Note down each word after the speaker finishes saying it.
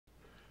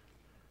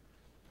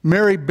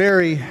Mary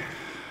Berry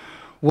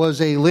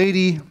was a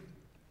lady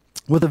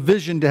with a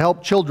vision to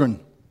help children.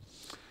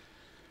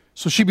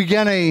 So she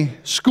began a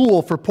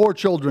school for poor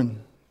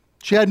children.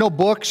 She had no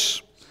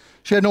books,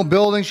 she had no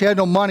building, she had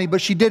no money,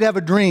 but she did have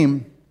a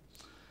dream.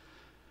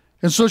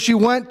 And so she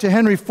went to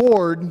Henry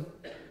Ford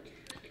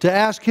to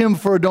ask him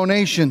for a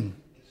donation.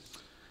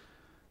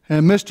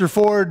 And Mr.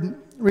 Ford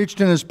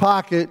reached in his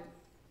pocket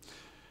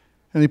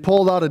and he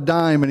pulled out a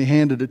dime and he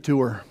handed it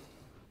to her.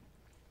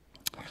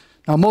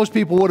 Now, most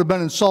people would have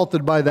been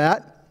insulted by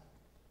that.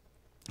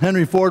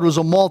 Henry Ford was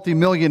a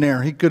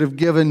multimillionaire. He could have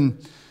given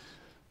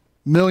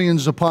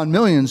millions upon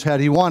millions had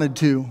he wanted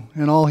to,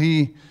 and all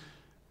he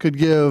could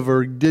give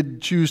or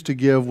did choose to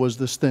give was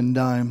this thin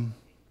dime.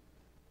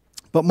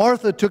 But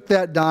Martha took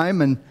that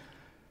dime and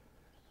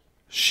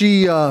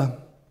she took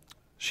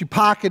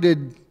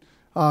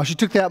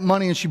that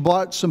money and she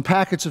bought some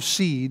packets of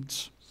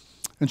seeds,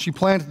 and she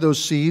planted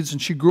those seeds,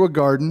 and she grew a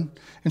garden,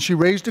 and she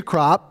raised a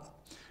crop,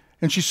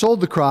 and she sold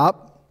the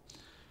crop,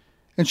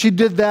 and she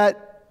did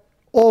that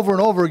over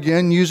and over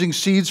again, using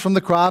seeds from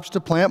the crops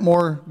to plant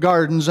more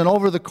gardens. And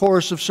over the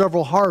course of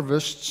several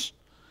harvests,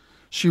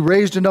 she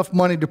raised enough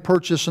money to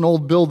purchase an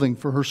old building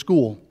for her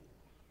school.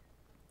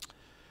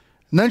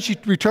 And then she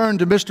returned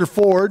to Mr.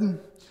 Ford,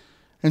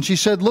 and she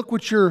said, "Look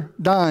what your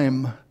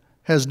dime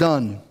has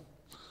done."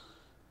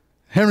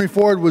 Henry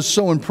Ford was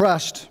so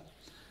impressed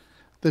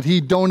that he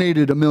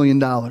donated $1 million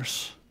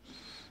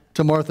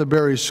to Martha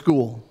Berry's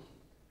school.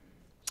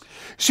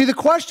 See, the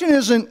question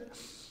isn't,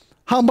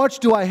 how much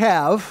do I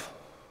have?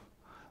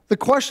 The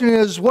question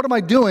is, what am I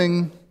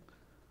doing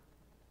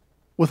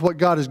with what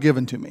God has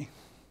given to me?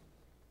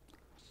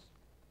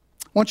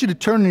 I want you to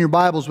turn in your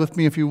Bibles with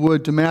me, if you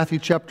would, to Matthew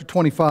chapter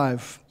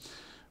 25,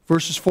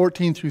 verses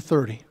 14 through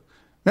 30.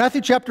 Matthew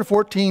chapter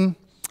 14,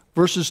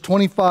 verses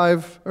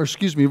 25, or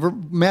excuse me,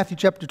 Matthew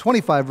chapter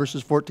 25,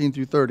 verses 14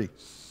 through 30.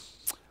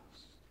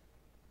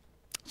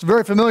 It's a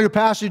very familiar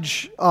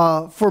passage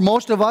for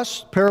most of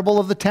us, parable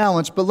of the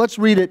talents, but let's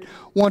read it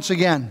once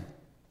again.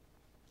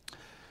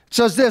 It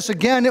says this: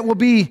 "Again, it will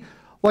be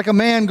like a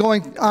man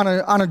going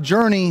on a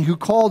journey who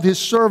called his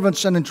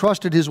servants and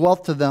entrusted his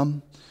wealth to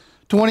them.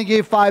 To one he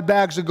gave 5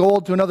 bags of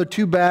gold, to another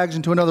 2 bags,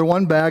 and to another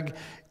 1 bag,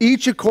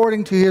 each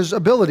according to his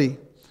ability.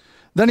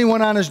 Then he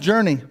went on his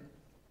journey.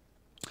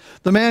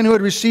 The man who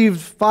had received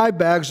 5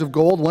 bags of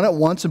gold went at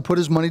once and put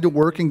his money to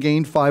work and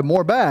gained 5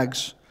 more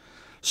bags.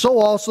 So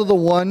also the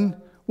one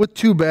with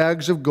 2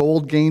 bags of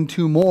gold gained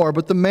 2 more.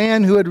 But the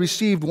man who had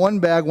received 1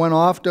 bag went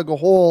off, dug a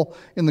hole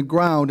in the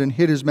ground, and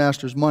hid his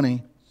master's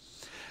money.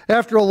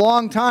 After a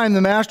long time,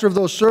 the master of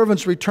those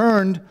servants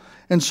returned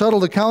and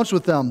settled accounts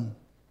with them.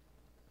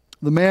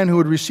 The man who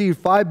had received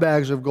 5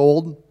 bags of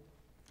gold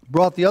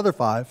brought the other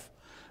 5.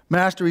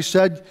 'Master,' he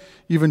said,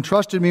 'you've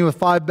entrusted me with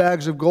 5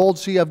 bags of gold.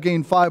 See, I've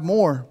gained 5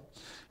 more.'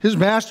 His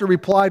master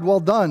replied, 'Well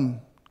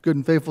done, good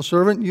and faithful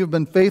servant. You have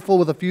been faithful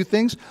with a few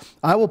things.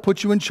 I will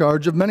put you in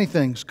charge of many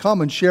things.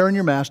 Come and share in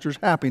your master's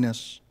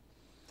happiness.'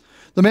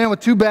 The man with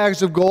 2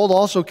 bags of gold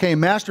also came.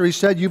 'Master,' he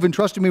said, 'you've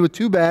entrusted me with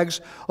 2 bags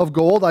of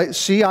gold.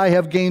 I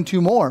have gained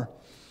 2 more.'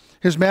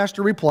 His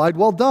master replied,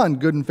 'Well done,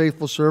 good and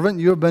faithful servant.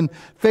 You have been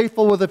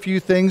faithful with a few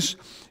things.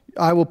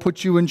 I will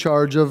put you in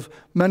charge of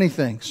many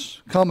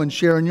things. Come and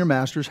share in your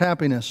master's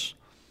happiness.'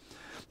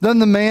 Then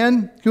the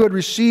man who had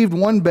received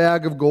 1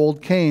 bag of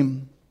gold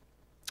came.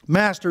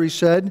 'Master,' he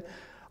said,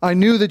 'I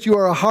knew that you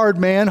are a hard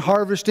man,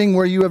 harvesting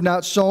where you have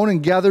not sown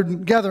and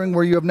gathering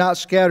where you have not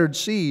scattered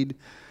seed.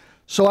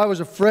 So I was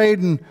afraid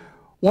and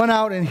went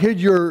out and hid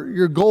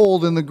your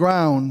gold in the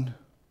ground.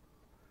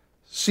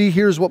 See,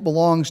 here's what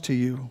belongs to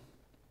you.'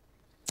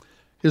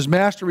 His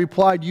master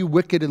replied, 'You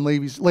wicked and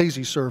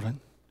lazy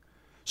servant.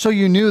 So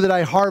you knew that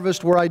I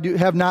harvest where I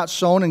have not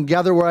sown and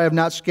gather where I have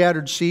not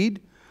scattered seed?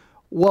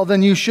 Well,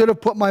 then you should have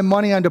put my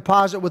money on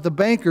deposit with the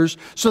bankers,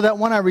 so that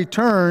when I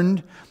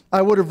returned,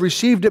 I would have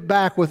received it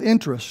back with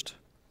interest.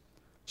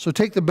 So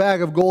take the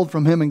bag of gold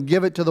from him and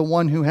give it to the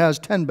one who has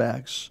 10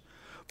 bags.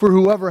 For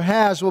whoever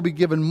has will be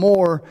given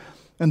more,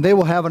 and they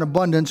will have an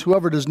abundance.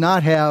 Whoever does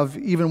not have,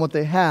 even what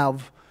they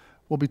have,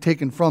 will be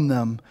taken from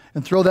them.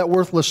 And throw that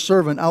worthless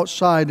servant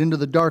outside into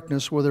the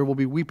darkness, where there will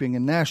be weeping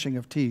and gnashing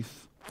of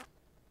teeth.'"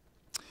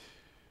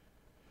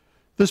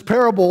 This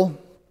parable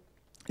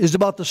is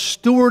about the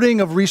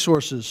stewarding of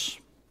resources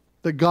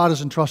that God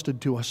has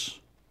entrusted to us.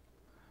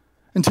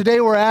 And today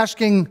we're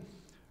asking,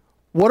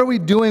 what are we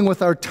doing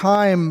with our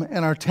time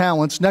and our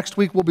talents? Next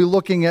week we'll be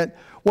looking at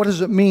what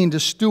does it mean to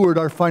steward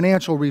our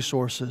financial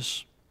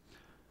resources.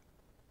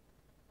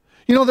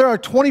 You know, there are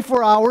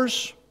 24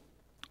 hours,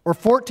 or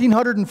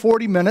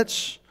 1,440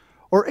 minutes,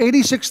 or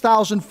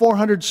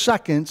 86,400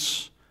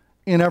 seconds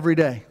in every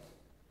day.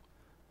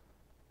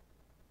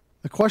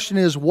 The question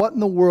is, what in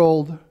the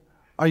world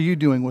are you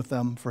doing with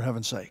them, for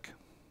heaven's sake?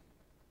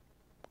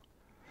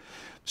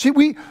 See,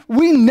 we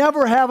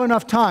never have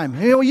enough time.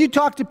 You know, you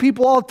talk to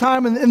people all the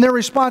time, and their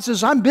response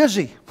is, "I'm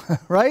busy,"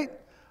 right?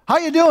 "How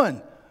you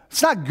doing?"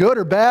 It's not good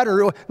or bad,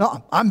 or,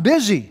 "No, I'm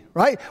busy,"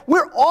 right?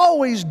 We're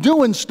always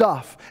doing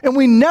stuff, and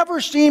we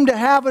never seem to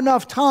have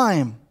enough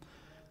time.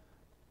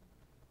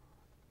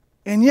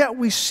 And yet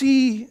we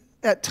see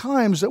at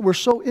times that we're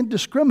so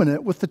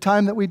indiscriminate with the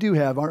time that we do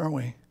have, aren't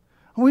we?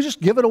 And we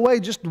just give it away,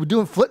 just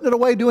flitting it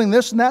away, doing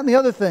this and that and the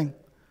other thing.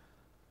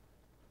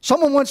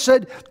 Someone once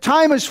said,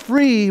 time is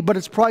free, but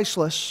it's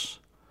priceless.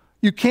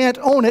 You can't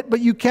own it,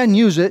 but you can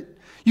use it.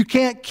 You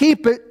can't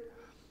keep it,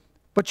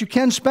 but you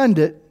can spend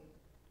it.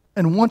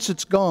 And once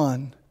it's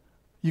gone,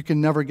 you can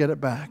never get it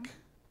back.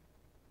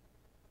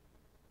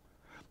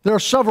 There are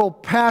several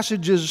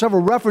passages,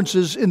 several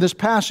references in this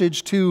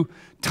passage to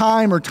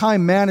time or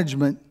time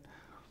management.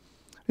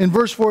 In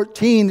verse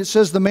 14, it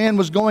says the man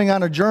was going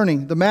on a journey.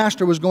 The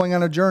master was going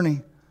on a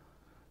journey.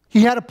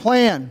 He had a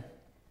plan.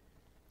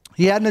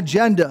 He had an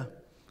agenda.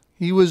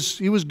 He was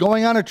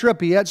going on a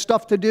trip. He had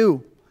stuff to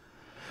do.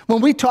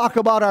 When we talk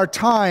about our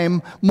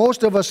time,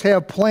 most of us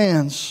have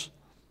plans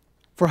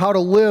for how to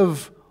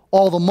live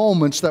all the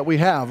moments that we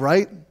have,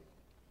 right?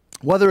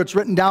 Whether it's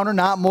written down or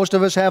not, most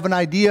of us have an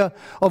idea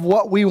of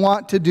what we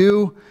want to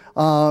do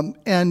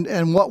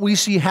and what we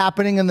see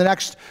happening in the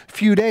next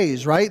few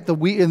days, right?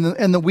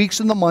 In the weeks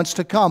and the months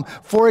to come.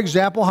 For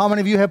example, how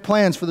many of you have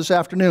plans for this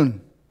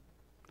afternoon?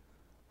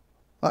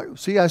 I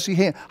see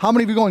hand. How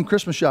many of you going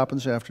Christmas shopping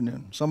this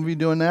afternoon? Some of you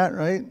doing that,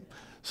 right?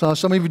 So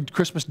some of you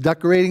Christmas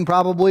decorating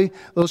probably,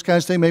 those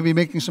kinds of things, maybe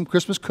making some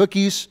Christmas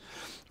cookies,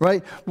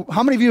 right?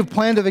 How many of you have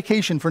planned a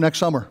vacation for next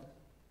summer?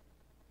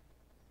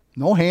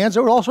 No hands.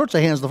 There were all sorts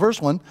of hands the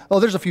first one. Oh,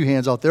 there's a few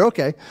hands out there.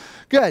 Okay,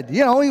 good.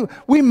 You know,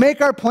 we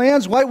make our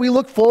plans, right? We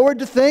look forward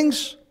to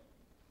things.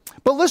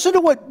 But listen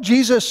to what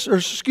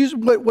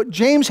what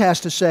James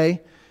has to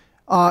say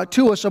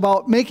to us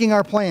about making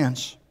our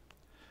plans.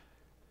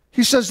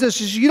 He says this,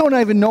 you don't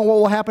even know what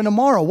will happen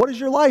tomorrow. What is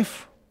your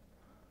life?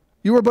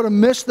 You are but a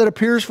mist that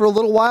appears for a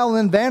little while and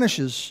then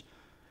vanishes.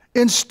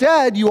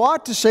 Instead, you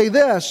ought to say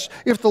this,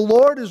 if the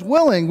Lord is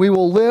willing, we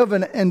will live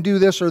and do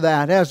this or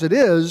that. As it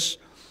is,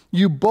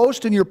 you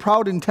boast in your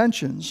proud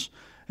intentions,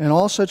 and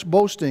all such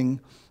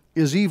boasting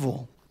is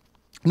evil.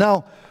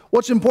 Now,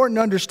 what's important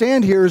to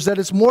understand here is that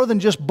it's more than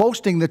just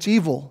boasting that's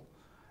evil.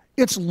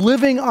 It's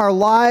living our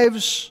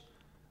lives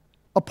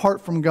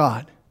apart from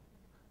God.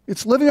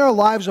 It's living our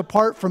lives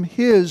apart from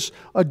His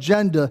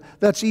agenda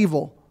that's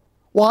evil.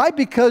 Why?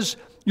 Because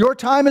your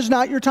time is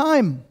not your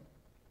time.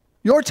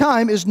 Your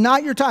time is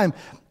not your time.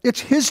 It's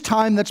His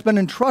time that's been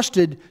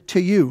entrusted to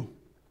you.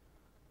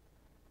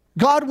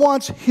 God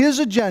wants His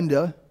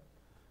agenda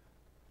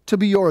to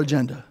be your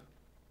agenda.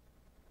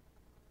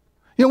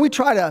 You know, we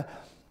try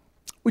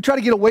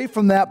to get away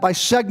from that by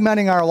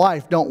segmenting our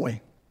life, don't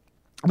we?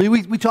 I mean,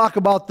 we talk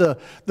about the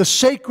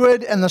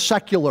sacred and the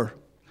secular.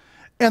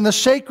 And the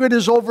sacred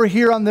is over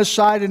here on this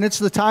side, and it's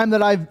the time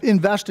that I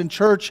invest in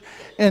church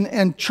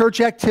and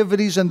church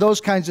activities and those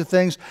kinds of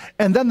things.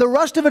 And then the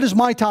rest of it is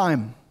my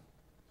time.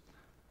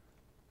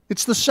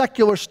 It's the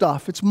secular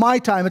stuff. It's my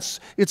time.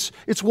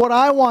 It's what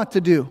I want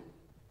to do.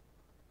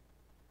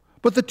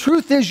 But the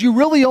truth is, you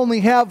really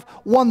only have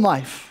one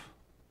life.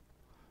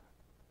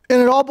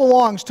 And it all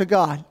belongs to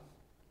God.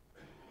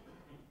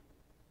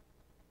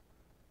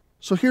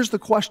 So here's the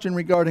question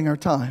regarding our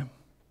time.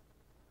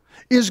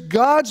 Is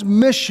God's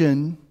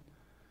mission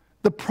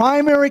the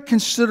primary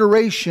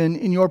consideration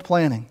in your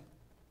planning?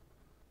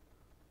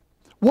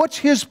 What's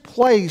His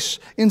place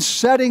in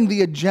setting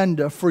the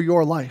agenda for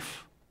your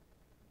life?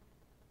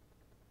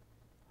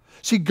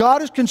 See,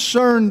 God is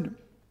concerned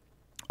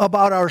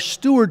about our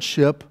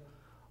stewardship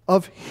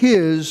of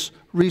His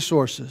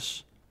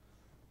resources.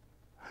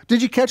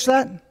 Did you catch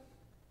that?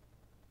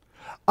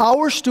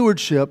 Our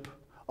stewardship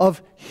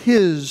of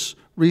His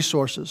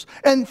resources.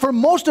 And for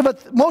most of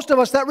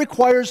us, that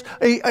requires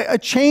a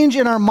change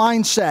in our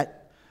mindset.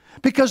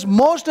 Because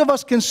most of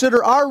us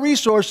consider our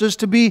resources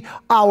to be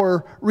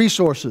our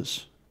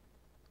resources.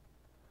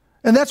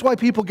 And that's why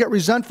people get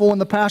resentful when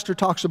the pastor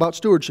talks about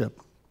stewardship.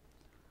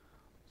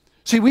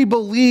 See, we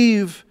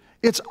believe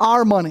it's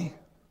our money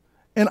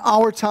and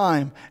our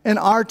time and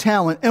our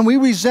talent. And we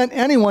resent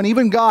anyone,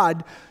 even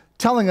God,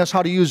 telling us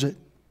how to use it.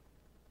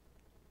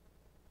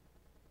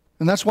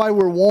 And that's why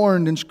we're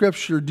warned in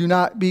Scripture, do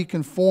not be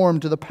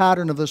conformed to the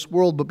pattern of this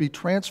world, but be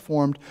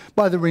transformed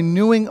by the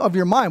renewing of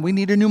your mind. We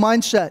need a new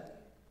mindset.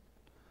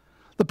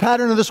 The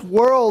pattern of this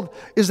world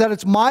is that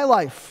it's my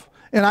life,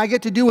 and I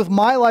get to do with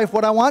my life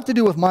what I want to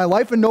do with my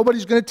life, and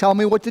nobody's going to tell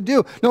me what to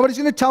do. Nobody's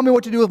going to tell me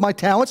what to do with my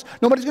talents.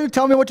 Nobody's going to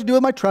tell me what to do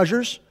with my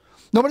treasures.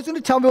 Nobody's going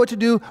to tell me what to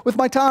do with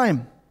my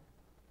time.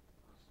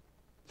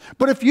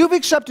 But if you've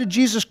accepted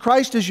Jesus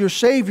Christ as your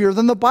Savior,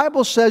 then the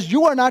Bible says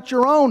you are not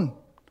your own.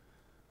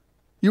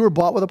 You were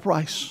bought with a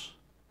price.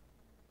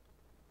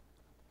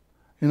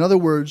 In other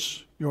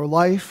words, your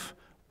life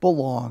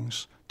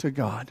belongs to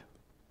God.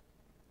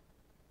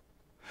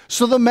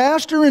 So the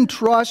master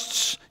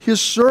entrusts his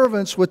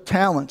servants with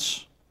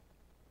talents.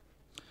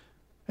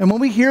 And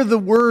when we hear the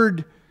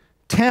word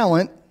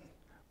talent,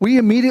 we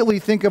immediately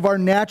think of our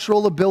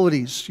natural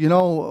abilities. You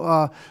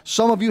know,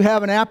 some of you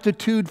have an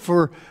aptitude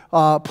for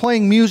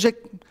playing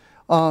music.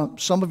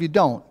 Some of you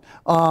don't.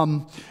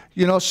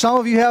 You know, some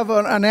of you have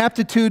an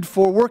aptitude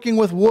for working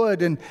with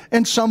wood,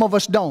 and some of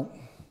us don't.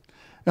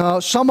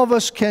 Some of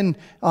us can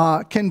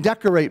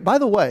decorate. By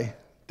the way,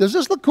 does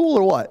this look cool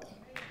or what?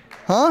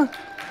 Huh?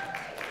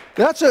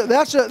 That's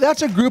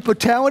a group of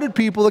talented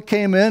people that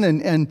came in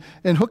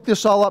and hooked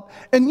this all up.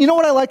 And you know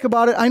what I like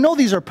about it? I know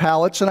these are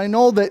pallets, and I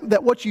know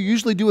that what you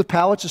usually do with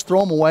pallets is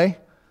throw them away,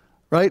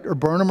 right? Or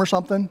burn them or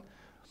something.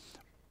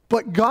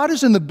 But God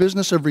is in the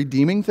business of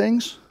redeeming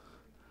things.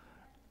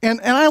 And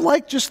I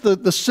like just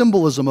the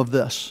symbolism of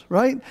this,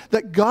 right?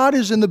 That God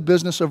is in the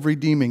business of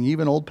redeeming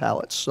even old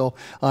pallets. So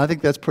I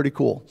think that's pretty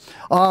cool.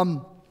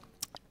 Man,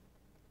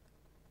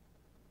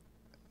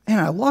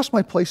 I lost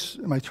my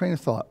train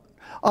of thought.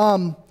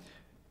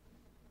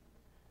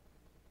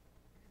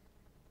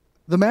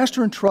 The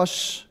master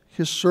entrusts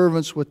his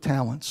servants with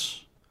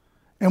talents.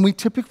 And we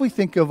typically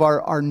think of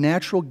our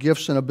natural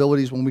gifts and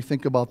abilities when we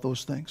think about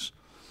those things.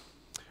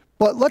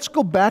 But let's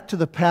go back to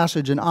the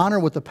passage and honor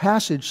what the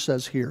passage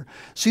says here.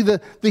 See, the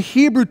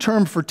Hebrew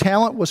term for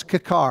talent was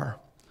kikar,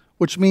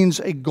 which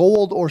means a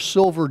gold or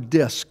silver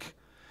disc.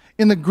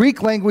 In the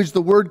Greek language,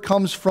 the word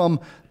comes from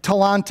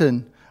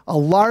talanton, a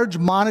large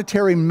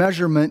monetary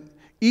measurement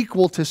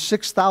equal to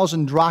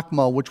 6,000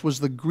 drachma, which was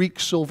the Greek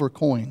silver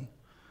coin.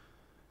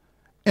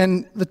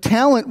 And the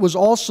talent was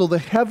also the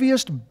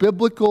heaviest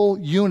biblical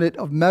unit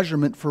of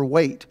measurement for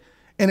weight,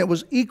 and it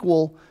was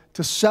equal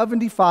to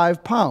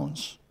 75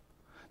 pounds.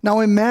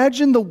 Now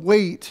imagine the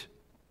weight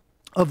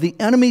of the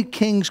enemy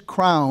king's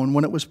crown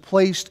when it was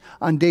placed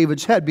on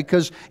David's head,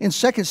 because in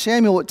 2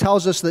 Samuel it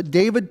tells us that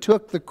David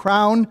took the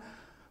crown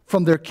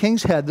from their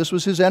king's head. This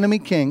was his enemy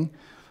king.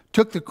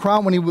 Took the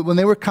crown when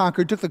they were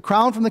conquered, took the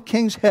crown from the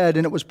king's head,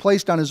 and it was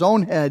placed on his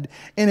own head,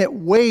 and it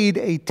weighed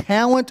a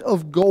talent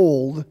of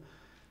gold,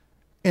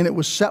 and it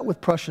was set with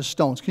precious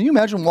stones. Can you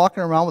imagine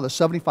walking around with a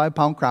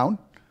 75-pound crown?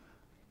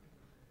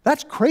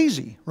 That's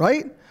crazy,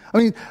 right? I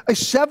mean, a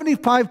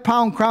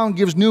 75-pound crown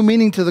gives new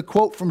meaning to the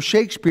quote from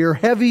Shakespeare,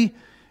 "Heavy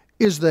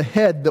is the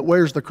head that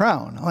wears the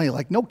crown." Oh, you're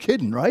like, no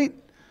kidding, right?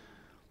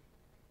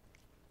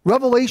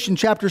 Revelation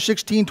chapter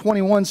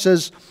 16:21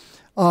 says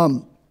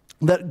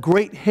that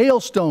great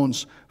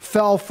hailstones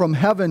fell from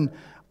heaven,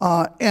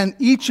 and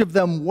each of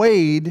them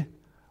weighed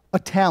a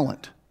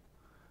talent.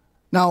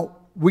 Now,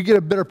 we get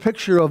a better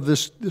picture of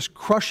this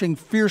crushing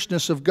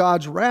fierceness of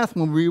God's wrath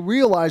when we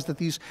realize that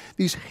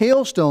these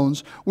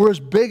hailstones were as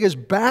big as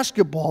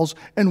basketballs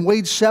and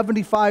weighed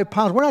 75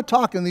 pounds. We're not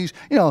talking these,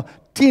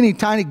 teeny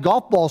tiny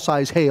golf ball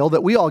size hail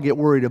that we all get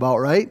worried about,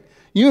 right?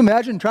 You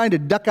imagine trying to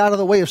duck out of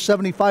the way of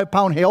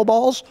 75-pound hail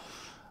balls?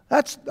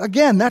 That's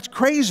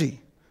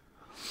crazy.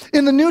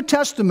 In the New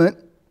Testament,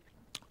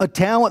 a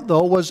talent,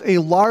 though, was a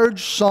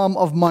large sum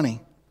of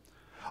money.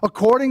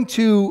 According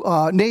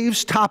to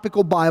Nave's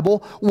Topical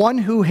Bible, one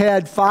who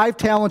had 5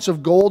 talents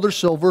of gold or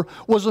silver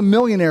was a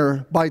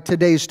millionaire by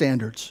today's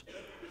standards.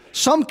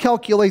 Some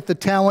calculate the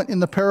talent in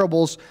the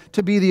parables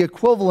to be the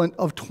equivalent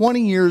of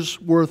 20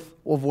 years' worth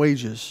of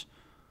wages.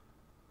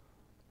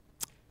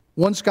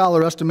 One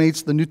scholar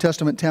estimates the New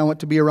Testament talent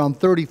to be around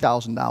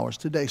 $30,000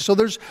 today. So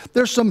there's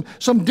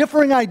some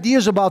differing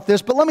ideas about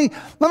this, but let me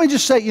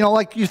just say,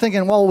 like you're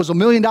thinking, well, it was $1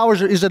 million,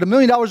 is it $1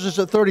 million or is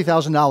it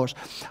 $30,000?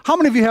 How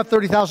many of you have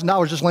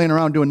 $30,000 just laying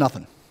around doing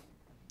nothing?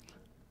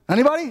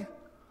 Anybody?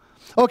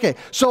 Okay,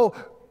 so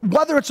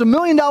whether it's $1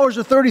 million or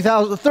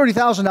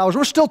 $30,000,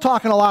 we're still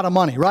talking a lot of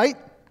money, right?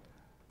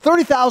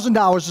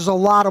 $30,000 is a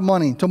lot of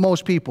money to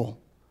most people.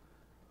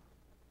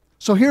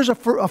 So here's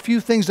a few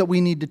things that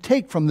we need to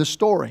take from this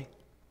story.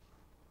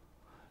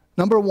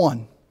 Number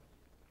one,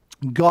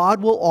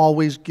 God will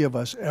always give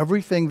us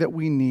everything that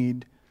we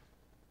need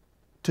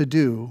to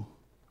do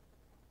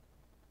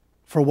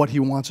for what He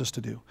wants us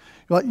to do.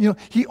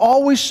 He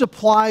always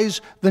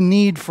supplies the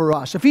need for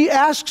us. If He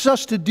asks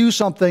us to do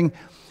something,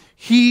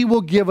 He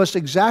will give us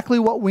exactly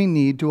what we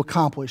need to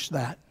accomplish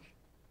that.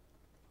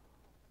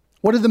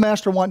 What did the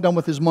master want done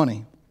with his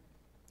money?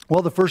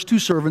 Well, the first 2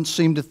 servants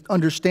seemed to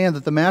understand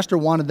that the master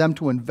wanted them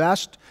to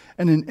invest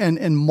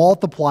and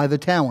multiply the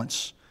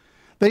talents.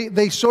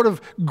 They sort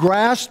of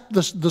grasped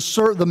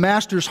the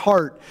master's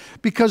heart,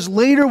 because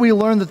later we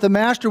learn that the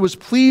master was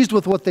pleased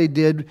with what they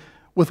did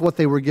with what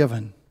they were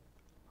given.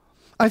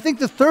 I think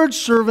the 3rd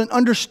servant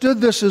understood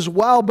this as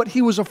well, but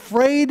he was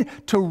afraid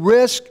to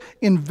risk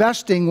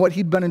investing what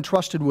he'd been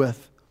entrusted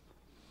with.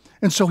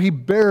 And so he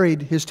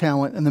buried his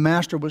talent, and the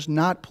master was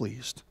not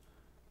pleased.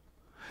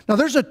 Now,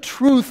 there's a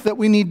truth that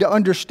we need to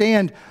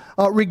understand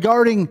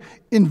regarding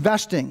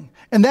investing.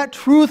 And that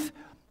truth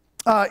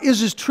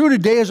is as true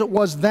today as it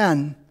was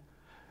then.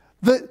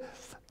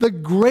 The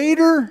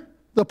greater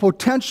the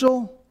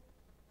potential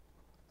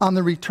on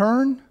the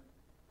return,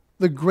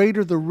 the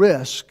greater the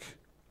risk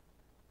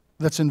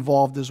that's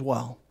involved as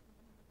well.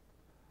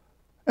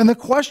 And the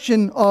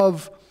question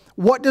of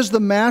what does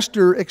the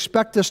master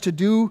expect us to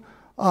do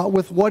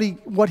with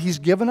what he's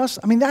given us?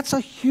 I mean, that's a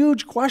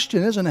huge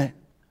question, isn't it?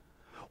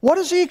 What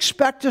does He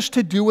expect us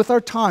to do with our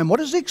time? What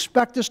does He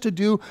expect us to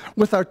do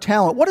with our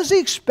talent? What does He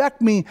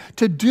expect me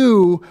to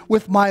do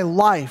with my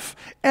life?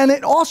 And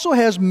it also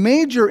has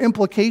major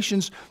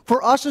implications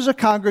for us as a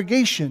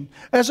congregation,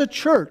 as a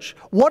church.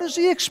 What does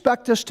He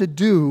expect us to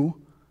do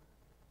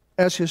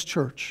as His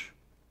church?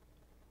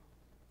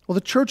 Well,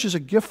 the church is a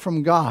gift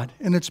from God,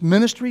 and its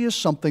ministry is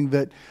something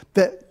that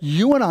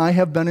you and I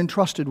have been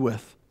entrusted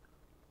with.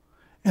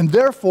 And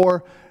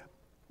therefore,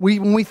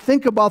 when we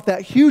think about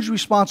that huge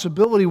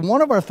responsibility,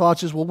 one of our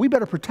thoughts is, well, we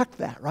better protect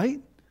that,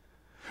 right?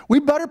 We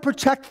better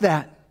protect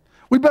that.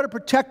 We better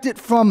protect it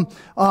from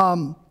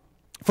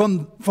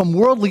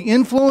worldly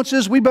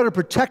influences. We better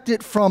protect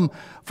it from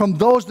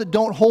those that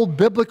don't hold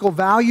biblical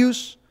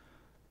values.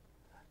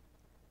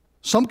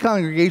 Some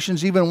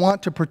congregations even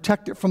want to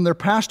protect it from their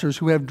pastors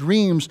who have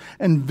dreams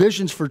and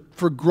visions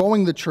for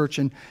growing the church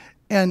and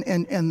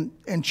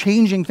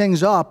changing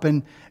things up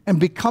and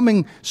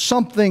becoming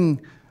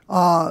something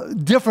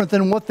different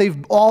than what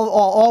they've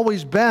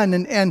always been.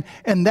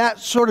 And that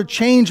sort of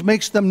change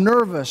makes them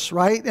nervous,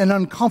 right, and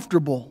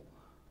uncomfortable.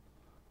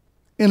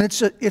 And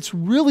it's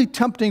really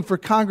tempting for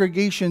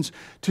congregations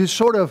to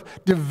sort of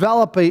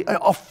develop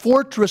a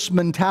fortress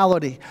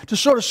mentality, to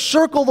sort of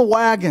circle the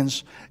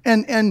wagons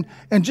and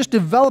just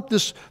develop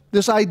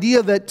this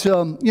idea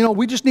that,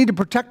 we just need to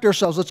protect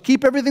ourselves. Let's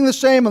keep everything the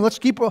same and let's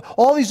keep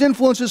all these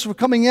influences from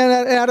coming in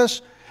at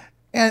us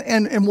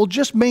and we'll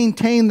just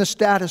maintain the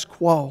status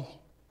quo.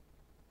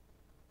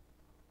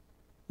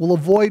 We'll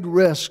avoid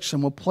risks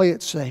and we'll play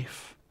it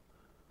safe.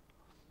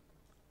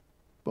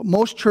 But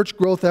most church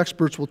growth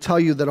experts will tell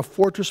you that a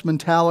fortress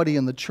mentality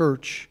in the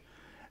church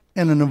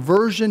and an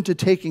aversion to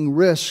taking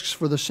risks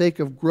for the sake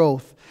of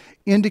growth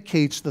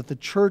indicates that the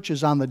church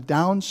is on the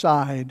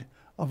downside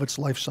of its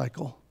life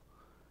cycle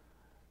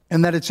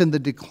and that it's in the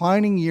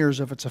declining years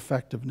of its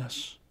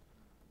effectiveness.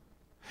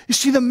 You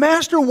see, the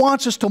Master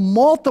wants us to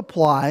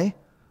multiply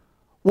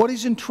what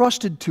He's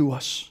entrusted to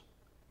us.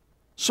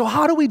 So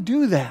how do we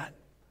do that?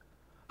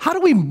 How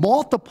do we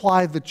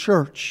multiply the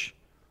church?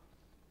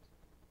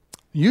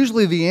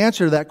 Usually the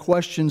answer to that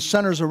question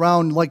centers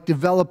around like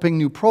developing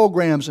new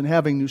programs and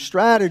having new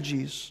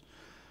strategies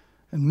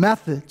and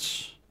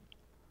methods.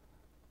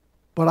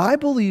 But I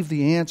believe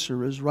the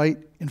answer is right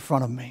in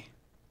front of me.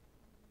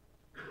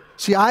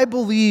 See, I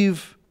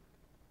believe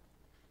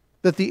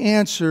that the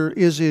answer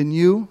is in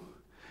you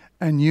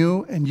and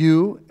you and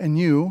you and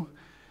you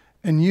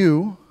and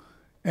you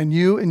and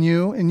you and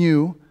you and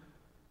you.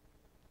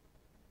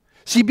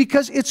 See,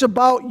 because it's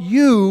about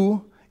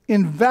you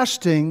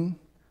investing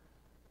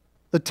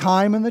the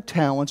time and the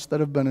talents that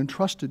have been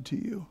entrusted to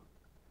you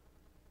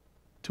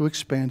to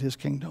expand His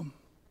kingdom.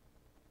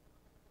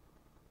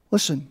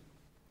 Listen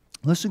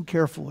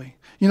carefully.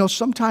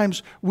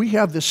 Sometimes we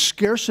have this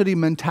scarcity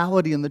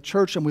mentality in the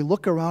church and we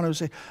look around and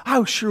say,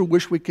 I sure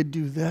wish we could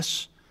do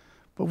this,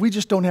 but we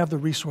just don't have the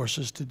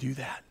resources to do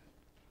that.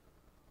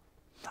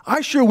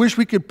 I sure wish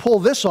we could pull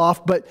this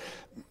off, but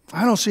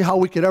I don't see how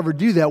we could ever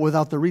do that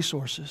without the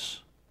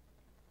resources.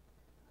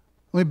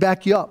 Let me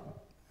back you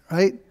up,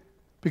 right?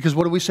 Because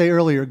what did we say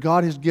earlier?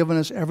 God has given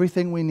us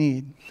everything we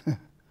need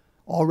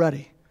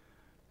already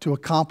to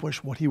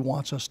accomplish what He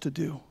wants us to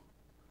do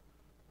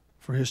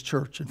for His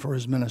church and for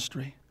His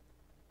ministry.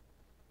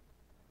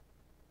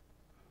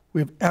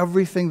 We have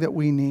everything that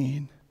we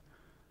need.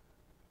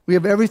 We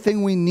have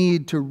everything we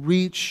need to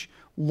reach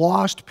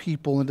lost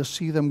people and to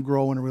see them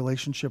grow in a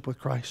relationship with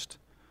Christ.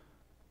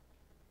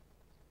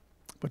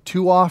 But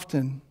too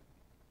often,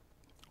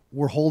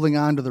 we're holding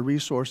on to the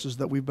resources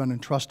that we've been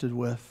entrusted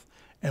with,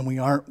 and we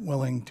aren't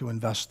willing to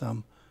invest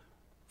them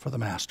for the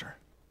Master.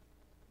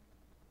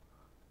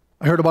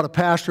 I heard about a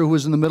pastor who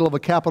was in the middle of a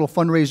capital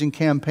fundraising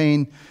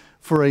campaign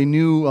for a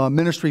new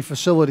ministry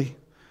facility.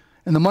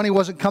 And the money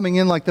wasn't coming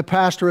in like the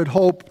pastor had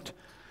hoped.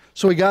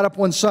 So he got up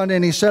one Sunday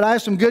and he said, I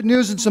have some good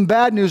news and some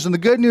bad news. And the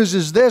good news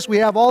is this: we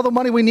have all the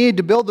money we need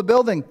to build the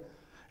building.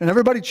 And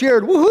everybody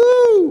cheered,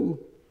 woohoo!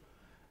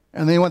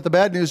 And then he went, the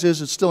bad news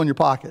is it's still in your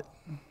pocket.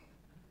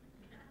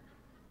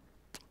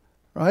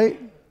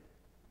 Right?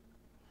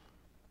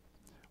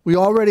 We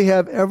already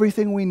have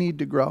everything we need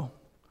to grow.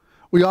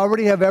 We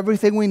already have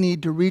everything we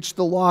need to reach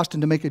the lost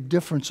and to make a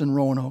difference in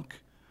Roanoke.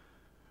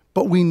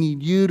 But we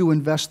need you to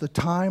invest the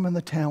time and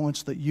the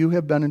talents that you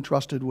have been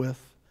entrusted with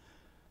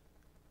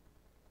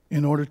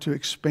in order to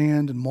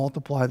expand and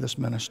multiply this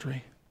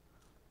ministry.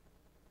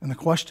 And the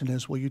question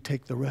is, will you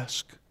take the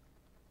risk?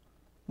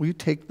 Will you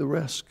take the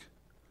risk?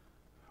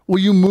 Will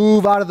you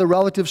move out of the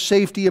relative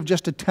safety of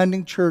just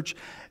attending church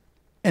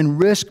and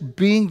risk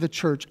being the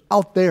church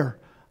out there?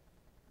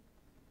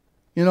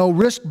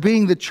 Risk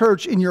being the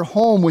church in your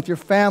home with your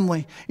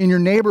family, in your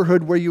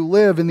neighborhood where you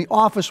live, in the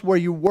office where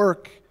you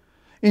work,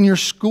 in your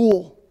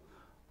school,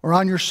 or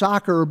on your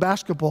soccer or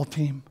basketball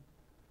team.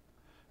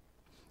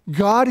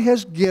 God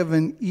has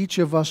given each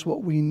of us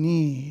what we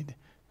need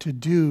to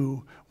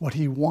do what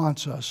He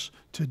wants us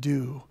to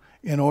do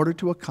in order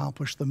to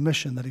accomplish the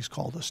mission that He's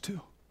called us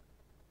to.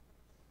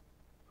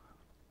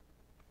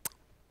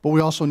 But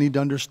we also need to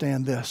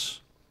understand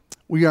this: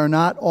 we are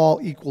not all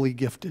equally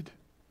gifted.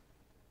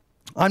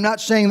 I'm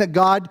not saying that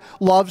God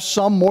loves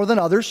some more than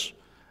others.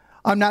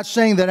 I'm not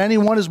saying that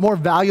anyone is more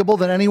valuable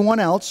than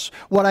anyone else.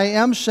 What I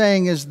am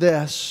saying is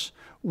this: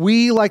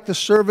 we, like the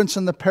servants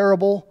in the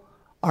parable,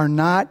 are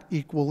not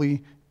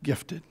equally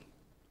gifted.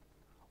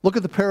 Look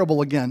at the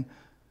parable again.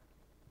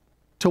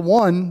 To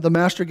one, the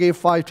master gave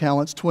 5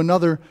 talents, to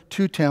another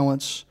 2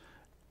 talents,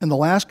 and the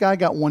last guy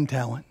got 1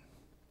 talent.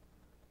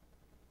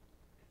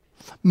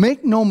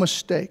 Make no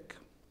mistake,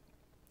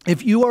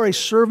 if you are a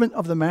servant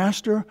of the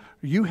master,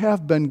 you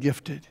have been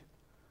gifted.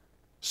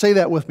 Say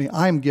that with me,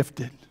 I am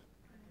gifted.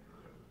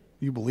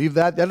 You believe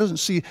that? That doesn't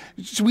see.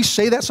 We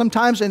say that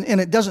sometimes, and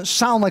it doesn't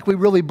sound like we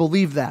really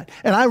believe that.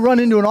 And I run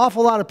into an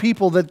awful lot of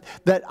people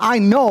that I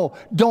know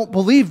don't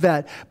believe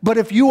that. But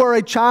if you are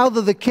a child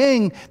of the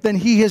King, then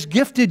He has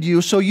gifted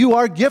you, so you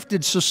are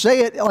gifted. So say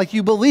it like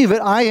you believe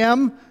it. I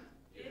am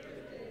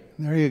gifted.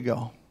 There you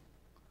go.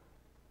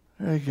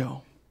 There you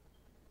go.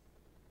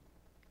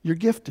 You're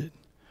gifted.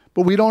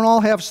 But we don't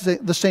all have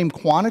the same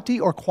quantity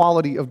or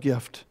quality of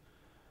gift.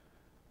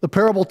 The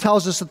parable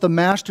tells us that the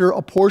master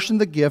apportioned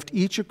the gift,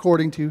 each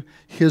according to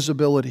his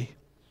ability.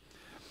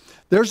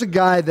 There's a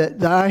guy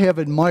that I have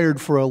admired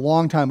for a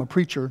long time, a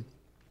preacher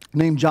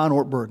named John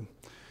Ortberg.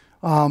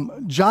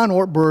 John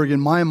Ortberg,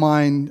 in my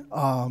mind,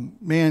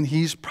 man,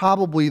 he's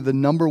probably the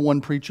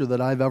 #1 preacher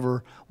that I've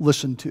ever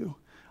listened to.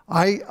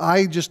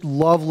 I just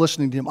love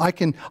listening to him. I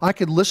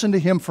could listen to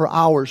him for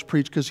hours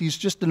preach because he's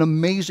just an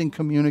amazing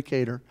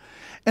communicator.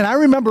 And I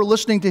remember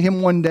listening to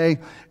him one day,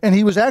 and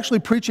he was actually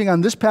preaching on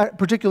this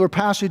particular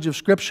passage of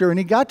Scripture, and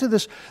he got to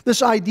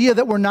this idea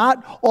that we're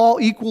not all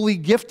equally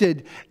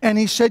gifted. And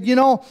he said,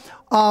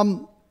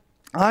 I'm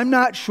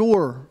not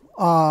sure,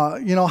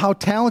 how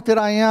talented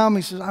I am.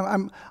 He says,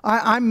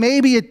 I'm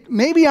maybe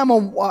I'm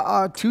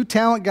a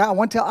 2-talent guy,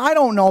 1 talent. I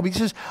don't know. But he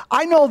says,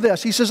 I know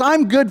this. He says,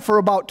 I'm good for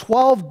about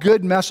 12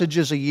 good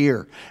messages a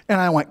year.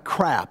 And I went,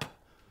 crap.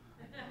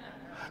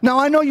 Now,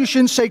 I know you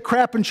shouldn't say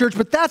crap in church,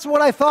 but that's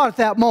what I thought at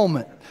that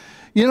moment.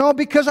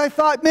 Because I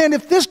thought, man,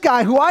 if this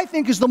guy, who I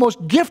think is the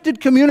most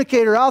gifted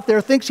communicator out there,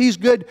 thinks he's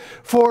good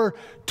for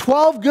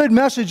 12 good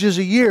messages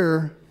a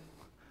year,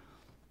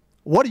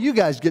 what do you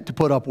guys get to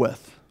put up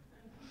with?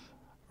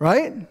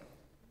 Right?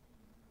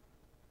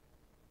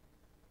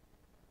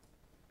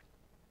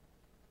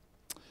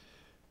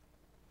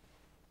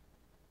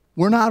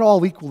 We're not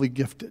all equally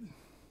gifted.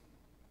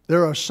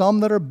 There are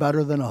some that are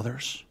better than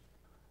others.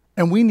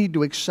 And we need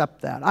to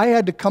accept that. I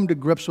had to come to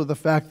grips with the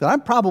fact that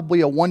I'm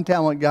probably a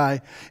 1-talent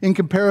guy in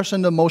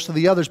comparison to most of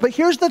the others. But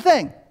here's the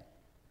thing.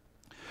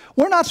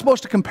 We're not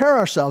supposed to compare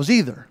ourselves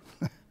either.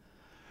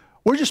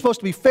 We're just supposed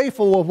to be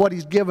faithful with what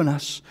He's given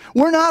us.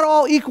 We're not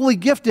all equally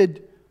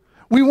gifted.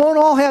 We won't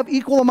all have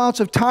equal amounts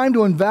of time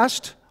to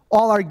invest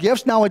all our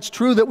gifts. Now, it's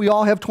true that we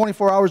all have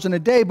 24 hours in a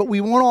day, but we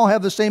won't all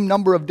have the same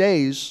number of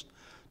days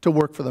to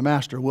work for the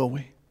Master, will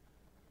we?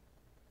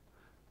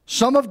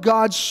 Some of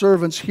God's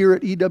servants here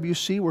at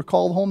EWC were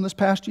called home this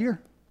past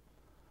year.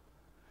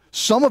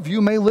 Some of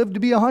you may live to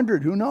be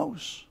 100, who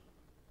knows?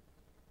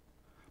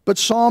 But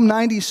Psalm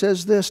 90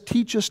 says this,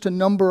 teach us to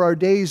number our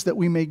days that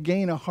we may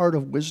gain a heart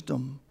of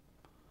wisdom.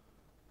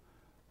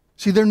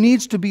 See, there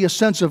needs to be a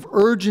sense of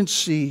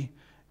urgency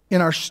in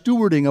our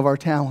stewarding of our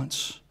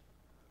talents.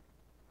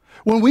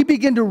 When we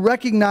begin to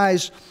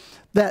recognize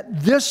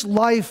that this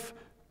life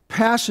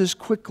passes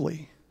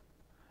quickly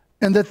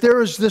and that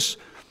there is this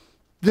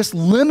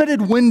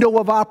limited window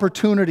of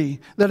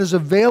opportunity that is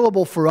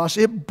available for us,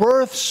 it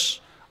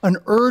births an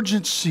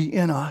urgency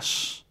in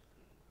us.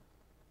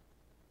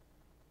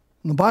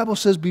 And the Bible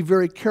says, be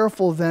very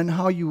careful then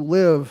how you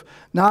live,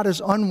 not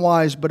as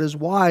unwise, but as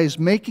wise,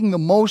 making the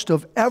most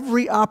of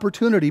every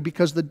opportunity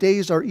because the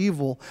days are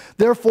evil.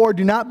 Therefore,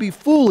 do not be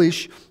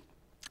foolish,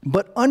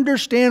 but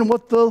understand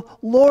what the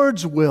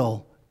Lord's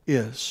will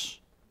is.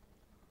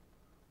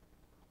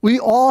 We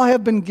all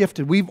have been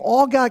gifted. We've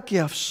all got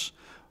gifts.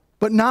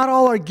 But not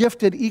all are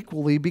gifted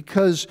equally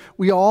because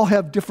we all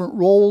have different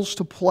roles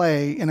to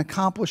play in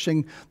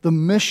accomplishing the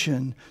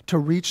mission to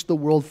reach the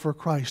world for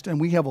Christ. And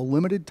we have a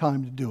limited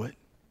time to do it.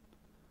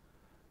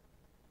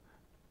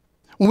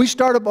 When we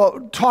start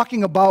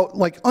talking about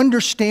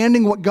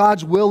understanding what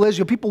God's will is,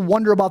 people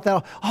wonder about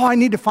that. Oh, I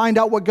need to find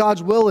out what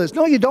God's will is.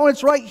 No, you don't.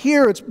 It's right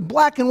here. It's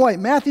black and white.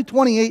 Matthew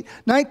 28,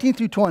 19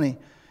 through 20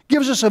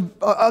 gives us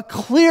a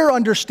clear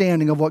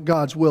understanding of what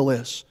God's will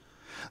is.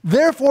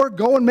 Therefore,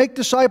 go and make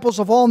disciples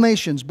of all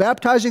nations,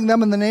 baptizing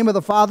them in the name of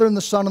the Father and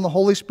the Son and the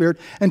Holy Spirit,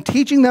 and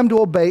teaching them to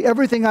obey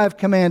everything I have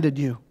commanded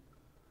you.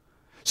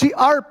 See,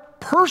 our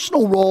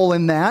personal role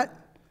in that,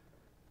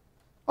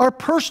 our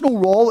personal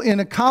role in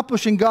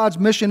accomplishing God's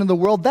mission in the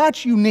world,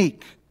 that's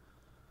unique.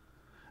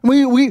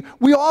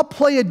 We all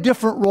play a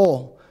different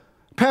role.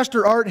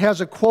 Pastor Art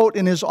has a quote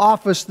in his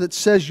office that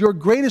says, your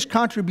greatest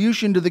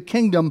contribution to the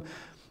kingdom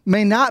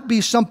may not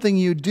be something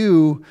you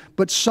do,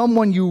 but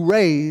someone you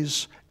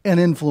raise and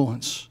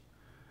influence.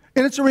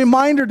 And it's a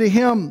reminder to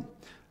him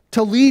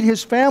to lead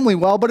his family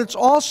well, but it's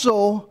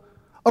also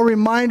a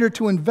reminder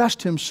to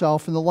invest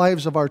himself in the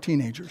lives of our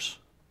teenagers.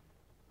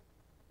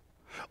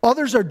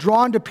 Others are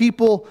drawn to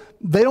people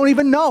they don't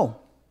even know.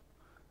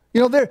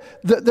 They're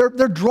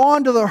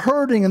drawn to the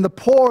hurting and the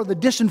poor, the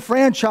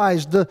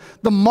disenfranchised, the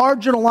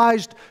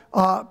marginalized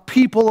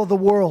people of the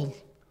world.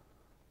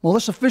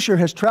 Melissa Fisher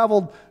has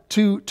traveled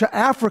to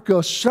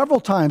Africa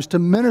several times to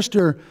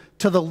minister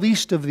to the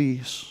least of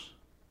these.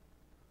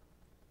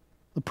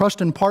 The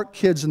Preston Park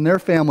kids and their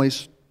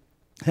families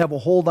have a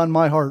hold on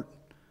my heart.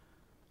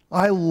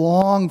 I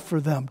long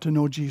for them to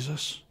know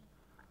Jesus.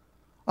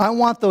 I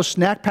want those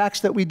snack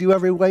packs that we do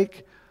every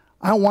week.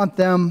 I want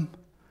them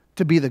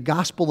to be the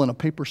gospel in a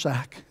paper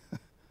sack.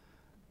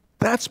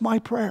 That's my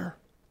prayer.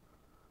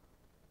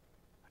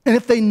 And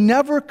if they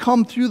never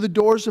come through the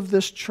doors of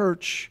this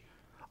church,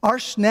 our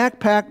snack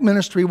pack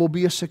ministry will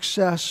be a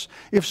success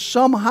if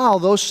somehow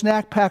those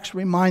snack packs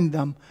remind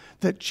them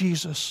that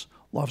Jesus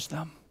loves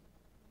them.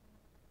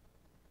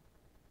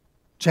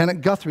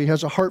 Janet Guthrie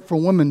has a heart for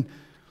women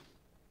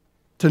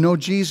to know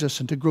Jesus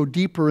and to grow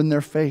deeper in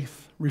their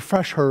faith.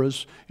 Refresh Her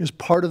is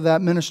part of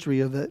that ministry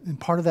of it and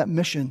part of that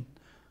mission.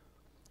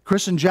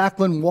 Chris and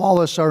Jacqueline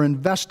Wallace are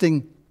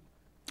investing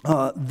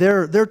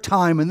their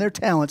time and their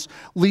talents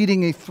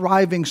leading a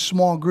thriving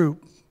small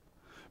group.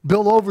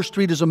 Bill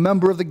Overstreet is a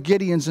member of the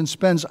Gideons and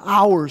spends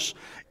hours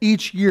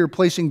each year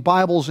placing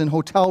Bibles in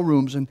hotel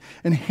rooms and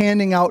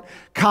handing out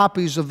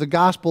copies of the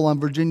gospel on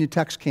Virginia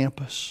Tech's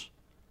campus.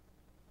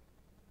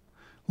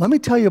 Let me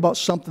tell you about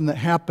something that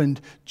happened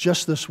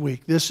just this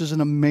week. This is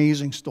an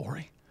amazing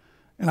story,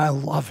 and I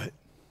love it.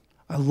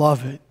 I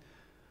love it.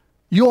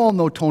 You all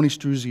know Tony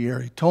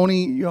Struzzieri.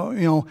 Tony, you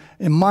know,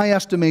 in my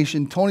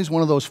estimation, Tony's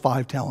one of those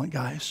 5 talent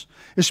guys,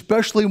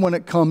 especially when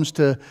it comes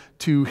to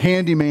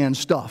handyman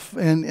stuff.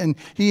 And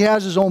he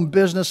has his own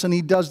business, and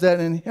he does that,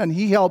 and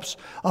he helps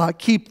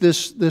keep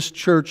this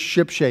church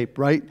shipshape,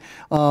 right?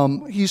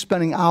 He's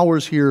spending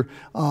hours here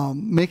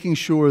making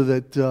sure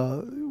that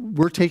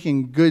we're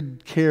taking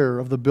good care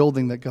of the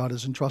building that God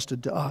has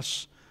entrusted to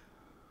us.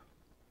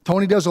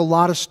 Tony does a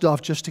lot of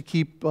stuff just to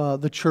keep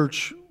the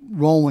church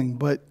rolling,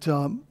 but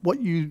what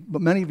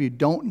many of you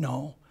don't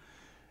know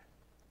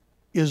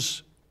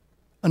is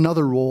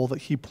another role that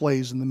he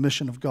plays in the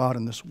mission of God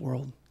in this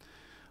world.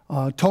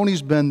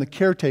 Tony's been the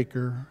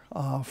caretaker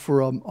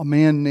for a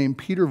man named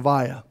Peter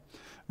Vaya,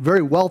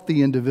 very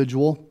wealthy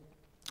individual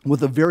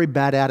with a very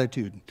bad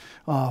attitude.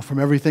 From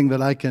everything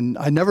that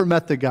I never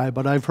met the guy,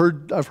 but I've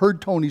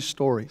heard Tony's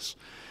stories,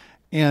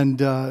 and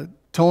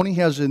Tony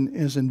has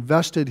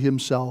invested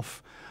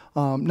himself.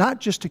 Not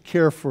just to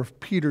care for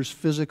Peter's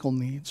physical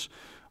needs,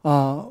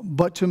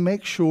 but to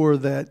make sure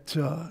that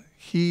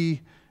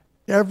he,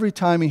 every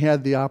time he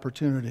had the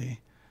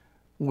opportunity,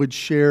 would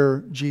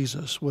share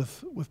Jesus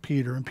with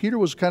Peter. And Peter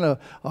was kind of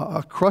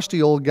a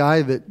crusty old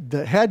guy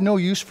that had no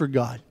use for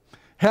God,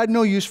 had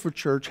no use for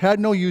church, had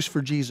no use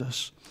for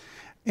Jesus.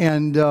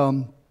 And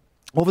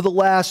over the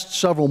last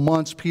several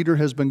months, Peter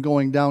has been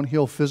going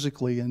downhill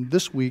physically. And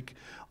this week,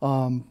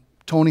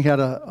 Tony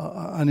had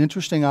an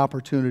interesting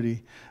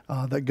opportunity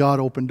that God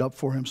opened up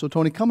for him. So,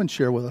 Tony, come and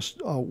share with us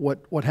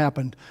what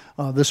happened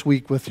this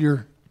week with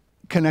your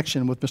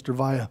connection with Mr.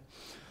 Vaya.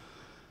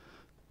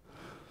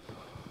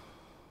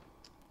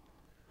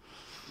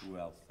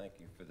 Well, thank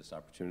you for this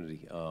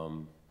opportunity.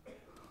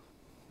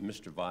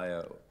 Mr.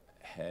 Vaya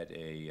had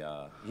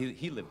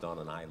he lived on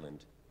an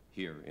island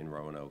here in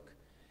Roanoke,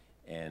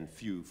 and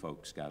few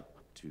folks got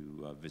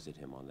to visit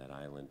him on that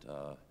island.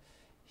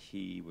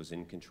 He was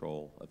in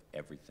control of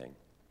everything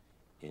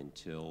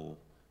until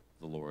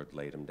the Lord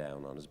laid him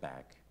down on his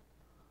back,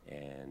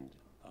 and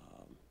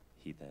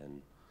he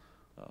then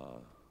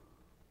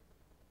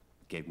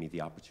gave me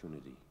the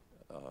opportunity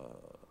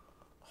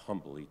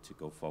humbly to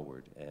go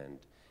forward and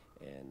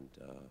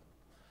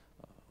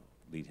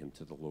lead him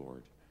to the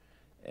Lord.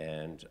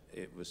 And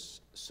it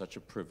was such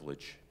a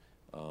privilege.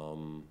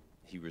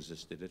 He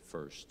resisted at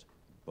first,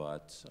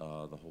 but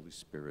the Holy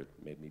Spirit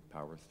made me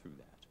power through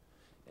that.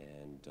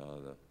 And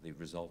the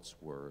results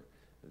were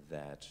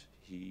that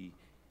he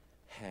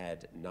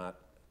had not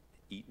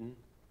eaten,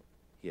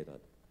 he had not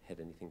had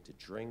anything to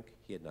drink,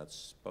 he had not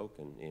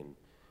spoken in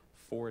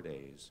 4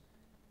 days,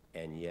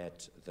 and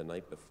yet the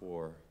night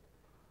before,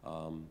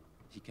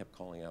 he kept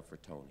calling out for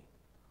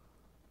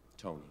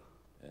Tony.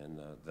 And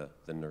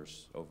the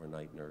nurse,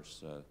 overnight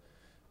nurse,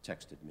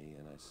 texted me,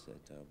 and I said,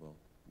 well,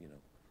 you know,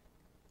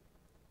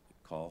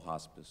 call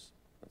hospice,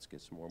 let's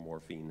get some more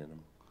morphine in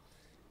him.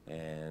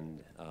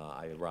 And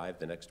I arrived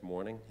the next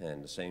morning,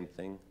 and the same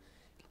thing,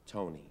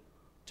 Tony.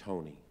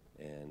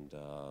 And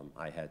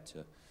I had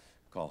to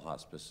call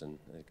hospice, and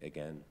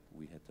again,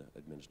 we had to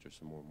administer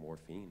some more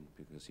morphine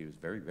because he was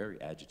very, very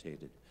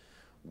agitated.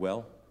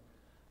 Well,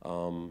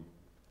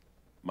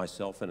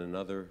 myself and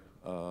another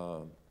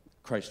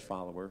Christ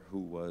follower who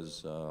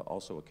was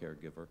also a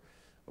caregiver,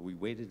 we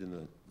waited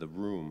in the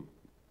room,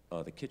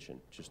 the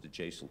kitchen, just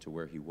adjacent to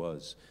where he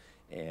was,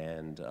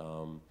 and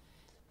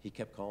he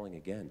kept calling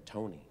again,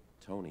 Tony.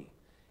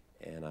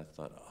 And I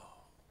thought,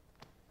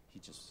 oh, he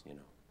just, you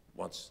know,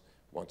 wants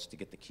to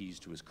get the keys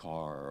to his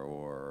car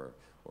or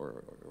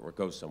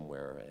go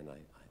somewhere. And I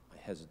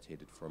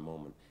hesitated for a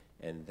moment.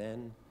 And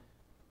then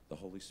the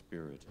Holy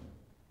Spirit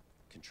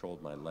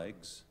controlled my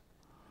legs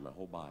and my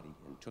whole body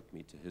and took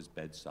me to his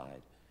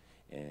bedside.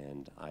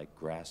 And I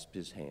grasped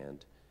his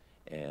hand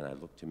and I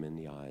looked him in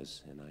the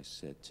eyes and I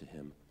said to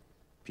him,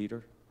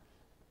 Peter,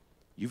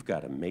 you've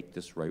got to make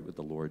this right with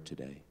the Lord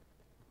today.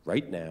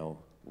 Right now,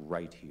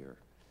 right here.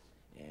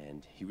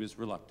 And he was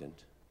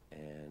reluctant,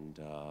 And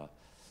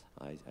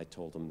I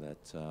told him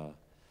that,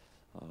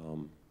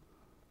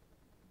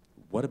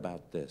 what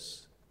about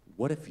this?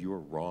 What if you're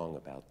wrong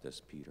about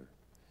this, Peter?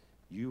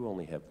 You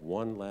only have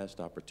one last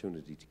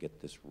opportunity to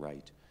get this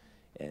right.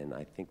 And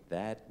I think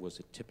that was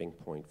a tipping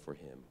point for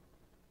him,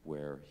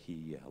 where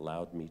he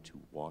allowed me to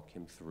walk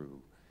him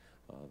through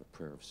the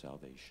prayer of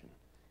salvation.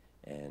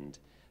 And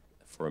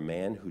for a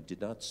man who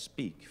did not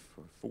speak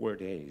for 4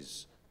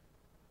 days,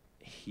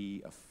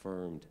 he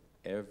affirmed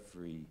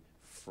every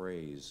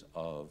phrase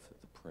of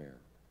the prayer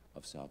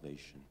of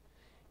salvation.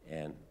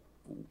 And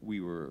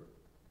we were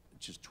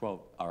just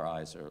 12, our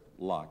eyes are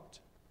locked.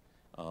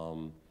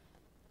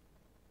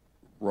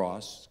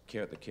 Ross,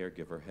 the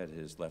caregiver, had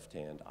his left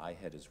hand. I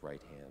had his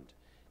right hand.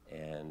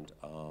 And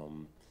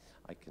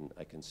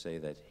I can say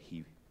that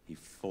he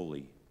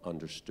fully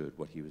understood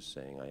what he was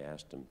saying. I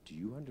asked him, do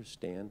you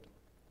understand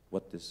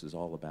what this is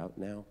all about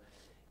now?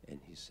 And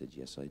he said,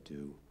 yes, I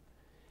do.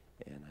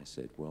 And I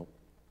said, well,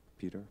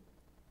 Peter,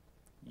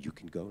 you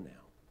can go now.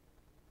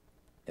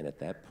 And at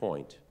that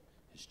point,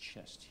 his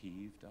chest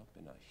heaved up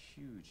in a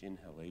huge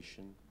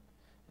inhalation,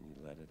 and he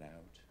let it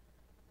out,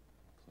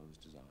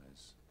 closed his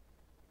eyes.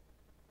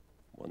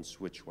 One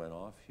switch went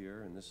off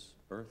here in this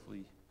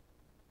earthly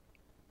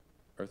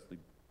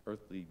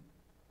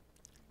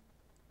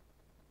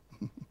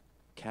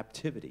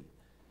captivity,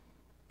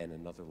 and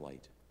another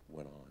light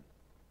went on,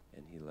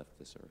 and he left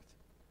this earth.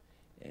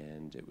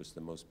 And it was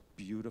the most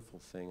beautiful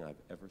thing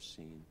I've ever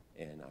seen,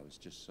 and I was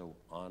just so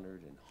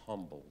honored and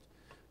humbled.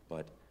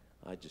 But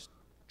I just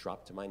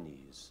dropped to my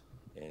knees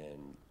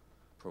and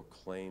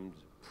proclaimed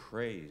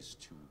praise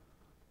to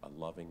a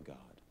loving God.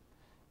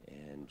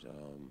 And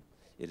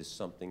it is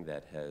something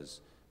that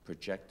has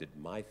projected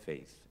my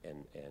faith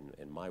and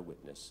my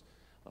witness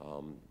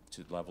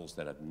to levels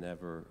that I've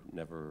never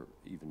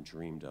even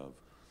dreamed of.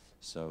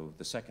 So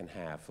the second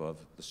half of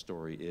the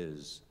story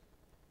is,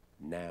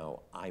 now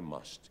I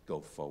must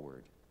go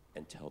forward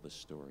and tell this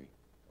story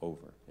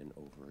over and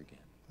over again.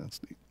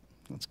 That's neat.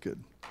 That's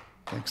good.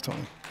 Thanks,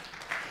 Tony.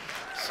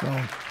 So,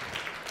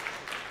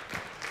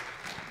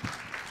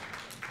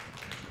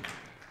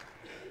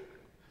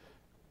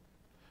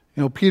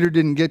 you know, Peter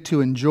didn't get to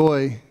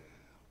enjoy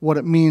what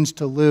it means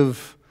to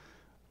live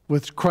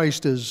with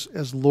Christ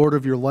as Lord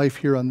of your life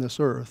here on this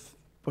earth,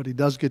 but he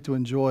does get to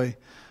enjoy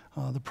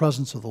the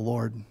presence of the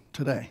Lord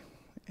today.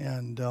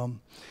 And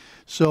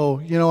so,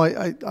 you know,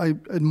 I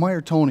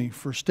admire Tony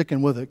for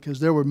sticking with it, because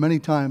there were many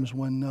times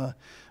when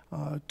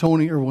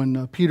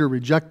Peter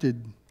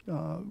rejected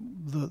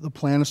the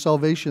plan of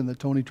salvation that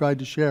Tony tried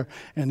to share.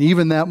 And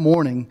even that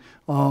morning,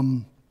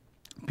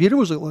 Peter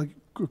was like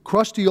a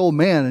crusty old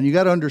man, and you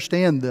got to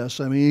understand this.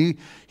 I mean,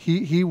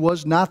 he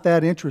was not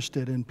that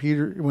interested in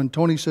Peter. When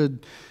Tony said,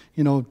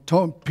 you know,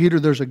 Peter,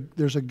 there's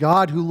a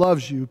God who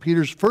loves you,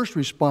 Peter's first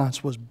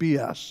response was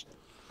BS.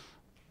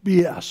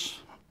 BS.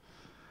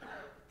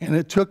 And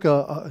it took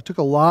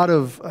a lot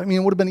of, I mean,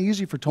 it would have been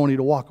easy for Tony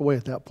to walk away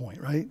at that point,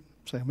 right?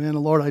 Say, man,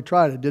 Lord, I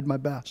tried, I did my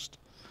best.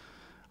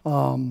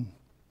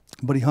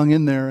 But he hung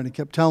in there, and he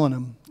kept telling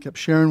him, kept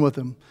sharing with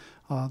him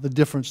the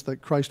difference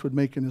that Christ would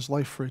make in his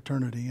life for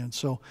eternity. And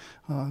so,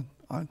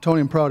 Tony,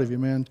 I'm proud of you,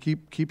 man.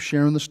 Keep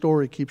sharing the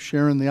story. Keep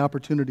sharing the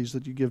opportunities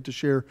that you give to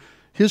share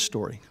his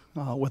story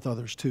with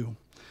others too.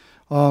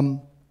 You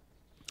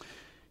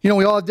know,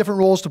 we all have different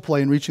roles to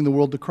play in reaching the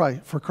world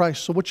for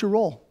Christ. So what's your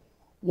role?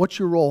 What's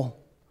your role?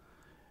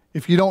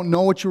 If you don't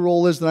know what your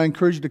role is, then I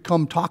encourage you to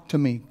come talk to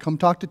me. Come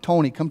talk to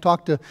Tony. Come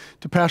talk to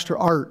Pastor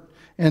Art.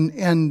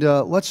 And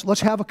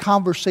let's have a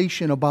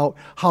conversation about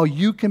how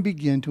you can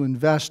begin to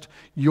invest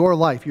your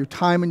life, your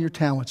time and your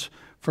talents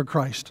for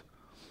Christ.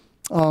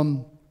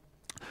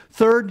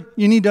 Third,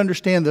 you need to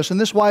understand this,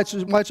 and this is why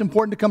it's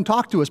important to come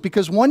talk to us,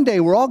 because one day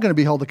we're all going to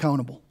be held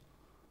accountable.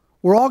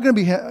 We're all going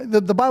to be,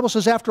 the Bible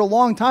says after a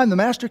long time, the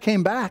Master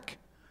came back.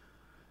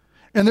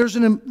 And there's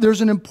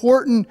an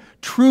important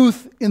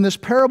truth in this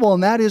parable,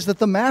 and that is that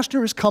the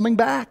Master is coming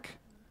back.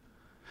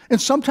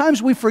 And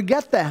sometimes we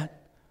forget that.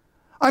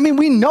 I mean,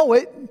 we know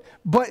it,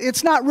 but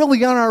it's not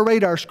really on our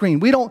radar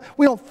screen. We don't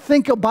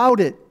think about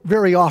it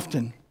very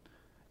often.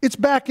 It's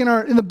back in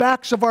the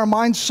backs of our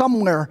minds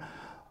somewhere.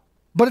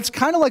 But it's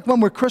kind of like when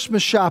we're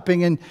Christmas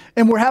shopping and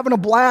we're having a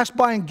blast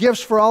buying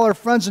gifts for all our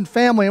friends and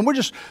family, and we're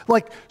just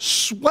like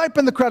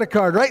swiping the credit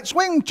card, right?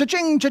 Swing,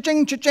 cha-ching,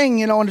 cha-ching, cha-ching,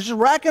 you know, and it's just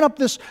racking up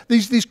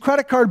these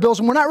credit card bills,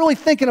 and we're not really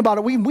thinking about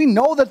it. We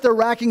know that they're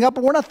racking up,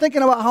 but we're not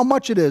thinking about how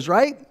much it is,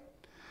 right?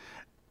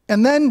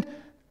 And then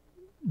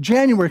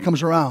January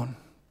comes around,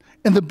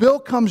 and the bill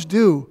comes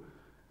due,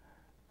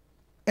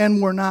 and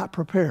we're not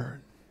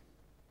prepared.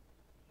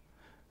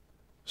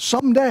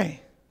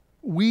 Someday,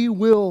 we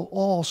will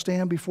all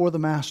stand before the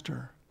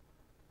Master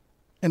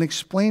and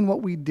explain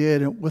what we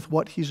did with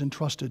what He's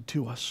entrusted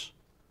to us.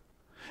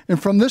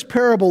 And from this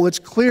parable, it's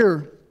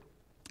clear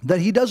that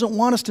He doesn't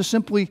want us to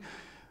simply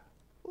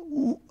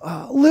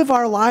live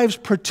our lives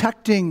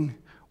protecting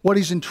what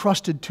He's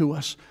entrusted to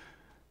us,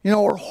 you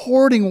know, or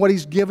hoarding what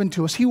He's given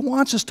to us. He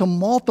wants us to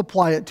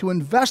multiply it, to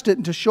invest it,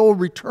 and to show a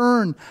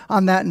return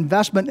on that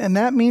investment. And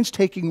that means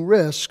taking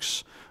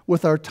risks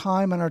with our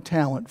time and our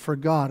talent for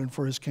God and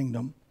for His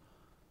kingdom.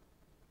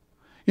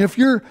 If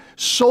you're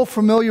so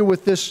familiar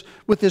with this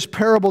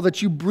parable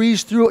that you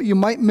breeze through it, you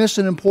might miss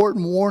an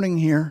important warning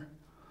here.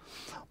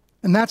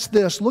 And that's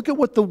this. Look at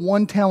what the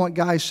one-talent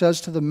guy says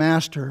to the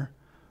master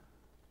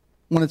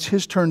when it's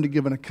his turn to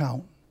give an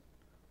account.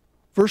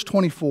 Verse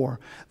 24,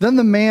 then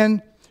the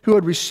man who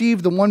had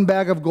received the 1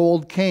 bag of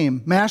gold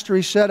came. Master,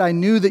 he said, I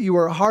knew that you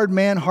are a hard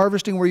man,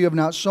 harvesting where you have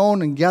not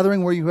sown and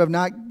gathering where you have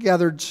not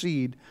gathered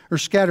seed or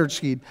scattered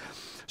seed.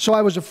 So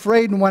I was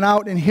afraid and went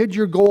out and hid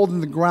your gold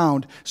in the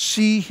ground.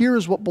 See, here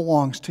is what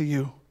belongs to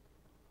you.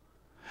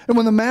 And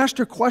when the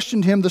master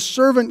questioned him, the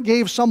servant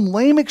gave some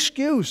lame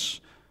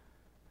excuse.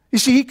 You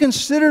see, he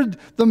considered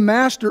the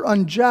master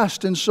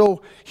unjust, and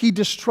so he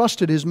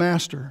distrusted his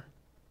master.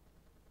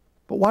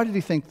 But why did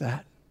he think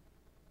that?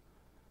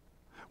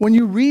 When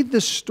you read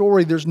this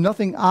story, there's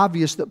nothing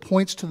obvious that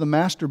points to the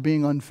master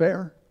being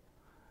unfair.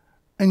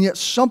 And yet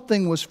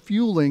something was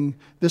fueling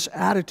this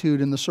attitude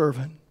in the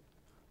servant.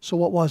 So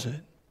what was it?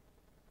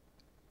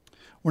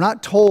 We're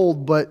not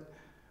told, but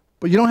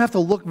you don't have to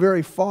look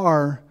very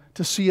far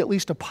to see at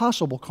least a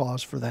possible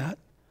cause for that.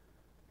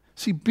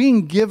 See,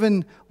 being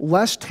given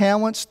less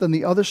talents than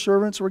the other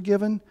servants were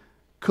given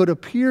could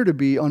appear to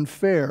be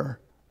unfair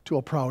to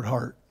a proud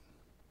heart.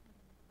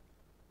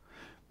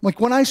 Like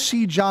when I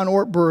see John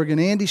Ortberg and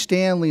Andy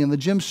Stanley and the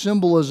Jim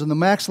Cimbalas and the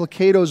Max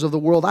Lucados of the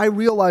world, I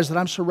realize that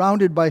I'm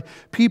surrounded by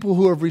people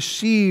who have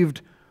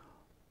received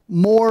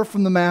more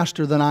from the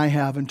master than I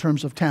have in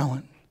terms of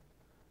talent.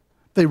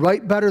 They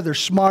write better, they're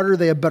smarter,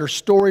 they have better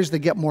stories, they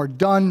get more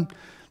done.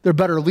 They're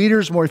better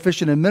leaders, more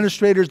efficient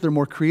administrators, they're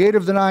more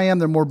creative than I am,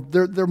 they're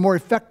more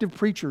effective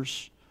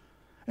preachers.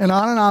 And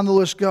on the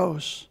list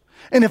goes.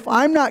 And if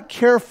I'm not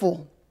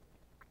careful,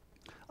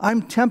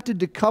 I'm tempted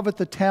to covet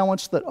the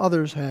talents that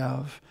others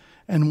have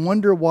and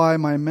wonder why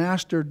my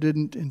master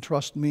didn't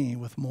entrust me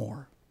with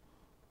more.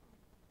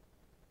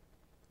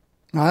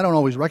 Now, I don't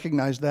always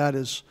recognize that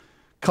as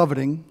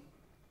coveting.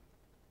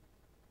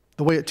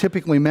 The way it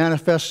typically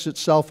manifests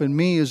itself in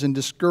me is in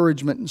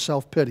discouragement and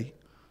self-pity.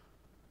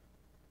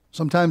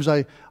 Sometimes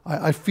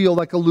I feel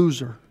like a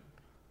loser.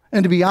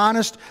 And to be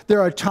honest, there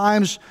are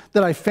times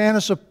that I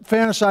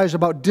fantasize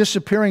about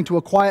disappearing to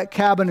a quiet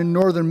cabin in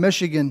northern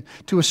Michigan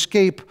to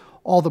escape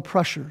all the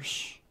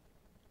pressures.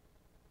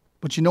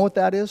 But you know what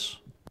that is?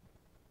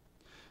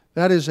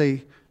 That is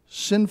a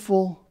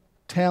sinful,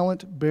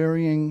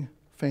 talent-burying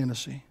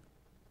fantasy.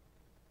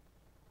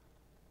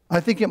 I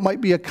think it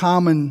might be a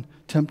common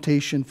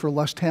temptation for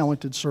less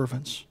talented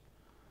servants.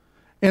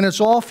 And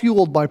it's all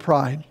fueled by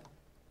pride.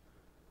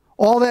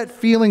 All that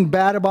feeling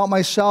bad about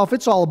myself,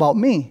 it's all about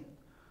me.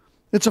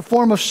 It's a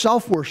form of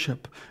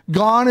self-worship.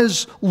 Gone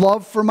is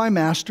love for my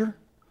master.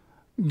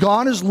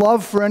 Gone is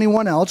love for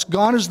anyone else.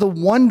 Gone is the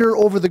wonder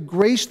over the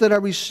grace that I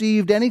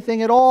received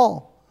anything at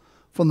all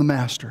from the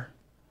master.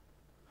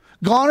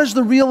 Gone is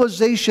the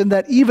realization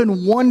that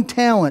even one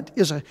talent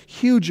is a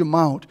huge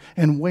amount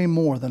and way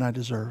more than I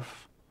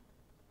deserve.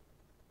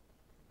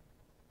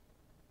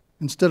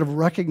 Instead of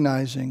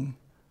recognizing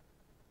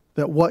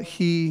that what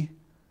he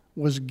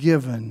was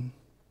given,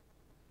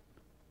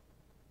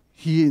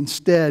 he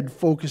instead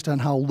focused on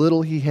how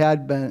little he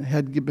had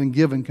been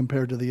given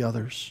compared to the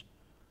others.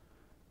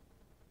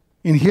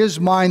 In his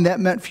mind, that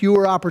meant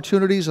fewer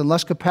opportunities and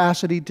less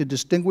capacity to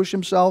distinguish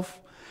himself,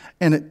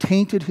 and it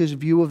tainted his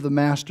view of the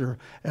master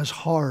as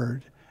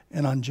hard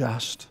and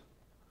unjust.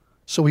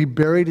 So he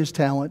buried his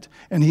talent,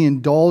 and he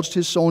indulged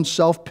his own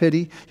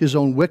self-pity, his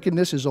own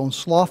wickedness, his own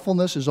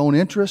slothfulness, his own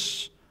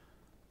interests.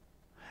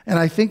 And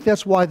I think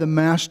that's why the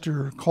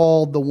master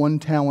called the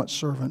one-talent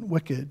servant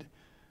wicked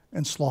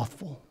and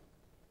slothful.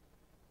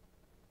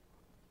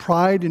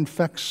 Pride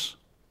infects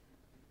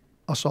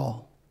us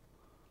all.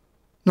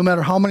 No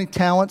matter how many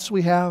talents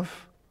we have,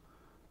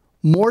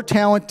 more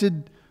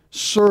talented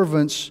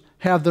servants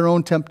have their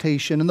own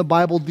temptation, and the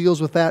Bible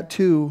deals with that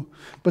too.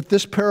 But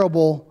this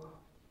parable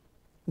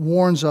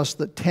warns us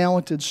that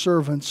talented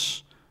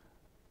servants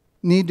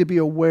need to be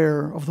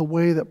aware of the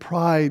way that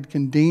pride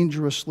can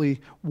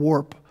dangerously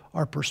warp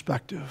our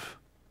perspective.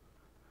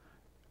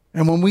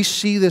 And when we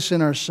see this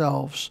in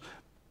ourselves,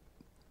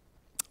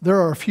 there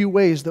are a few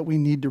ways that we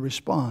need to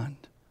respond.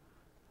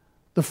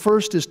 The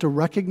first is to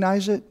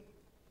recognize it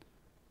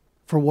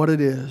for what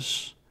it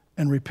is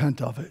and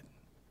repent of it.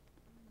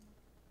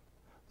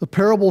 The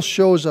parable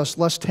shows us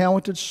less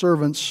talented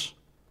servants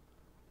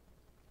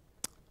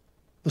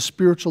the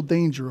spiritual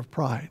danger of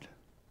pride.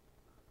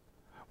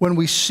 When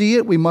we see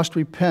it, we must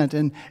repent,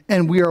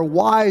 and we are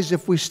wise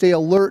if we stay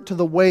alert to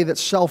the way that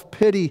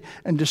self-pity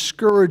and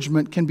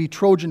discouragement can be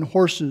Trojan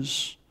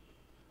horses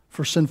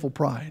for sinful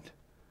pride.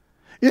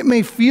 It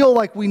may feel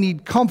like we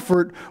need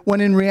comfort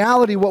when in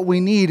reality what we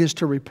need is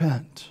to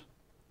repent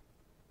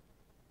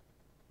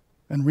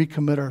and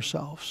recommit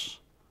ourselves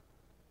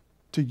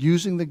to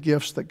using the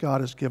gifts that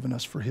God has given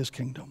us for His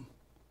kingdom.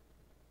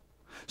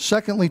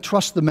 Secondly,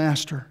 trust the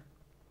master.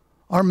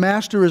 Our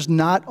master is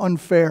not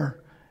unfair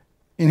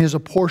in his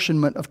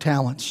apportionment of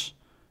talents.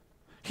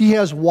 He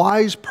has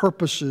wise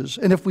purposes.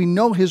 And if we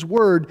know His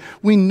Word,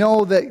 we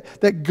know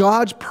that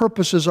God's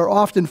purposes are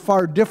often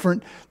far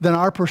different than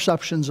our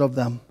perceptions of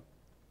them.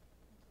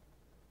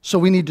 So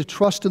we need to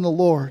trust in the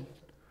Lord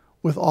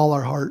with all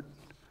our heart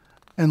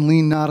and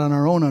lean not on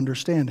our own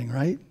understanding,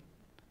 right?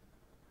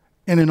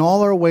 And in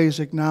all our ways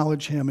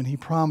acknowledge Him, and He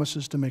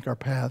promises to make our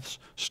paths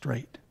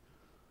straight.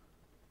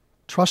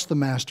 Trust the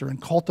Master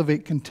and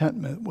cultivate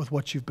contentment with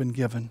what you've been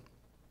given.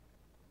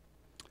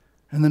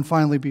 And then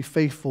finally, be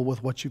faithful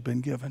with what you've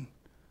been given.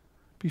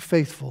 Be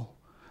faithful.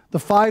 The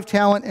 5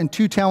 talent and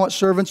 2 talent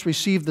servants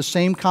received the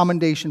same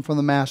commendation from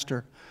the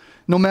Master.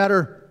 No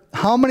matter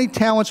how many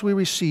talents we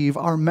receive,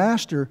 our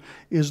Master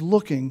is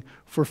looking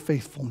for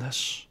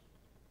faithfulness.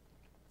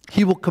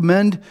 He will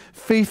commend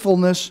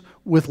faithfulness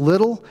with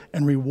little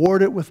and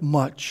reward it with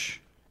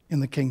much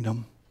in the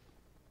kingdom.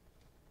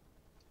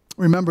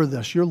 Remember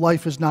this, your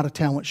life is not a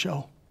talent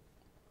show,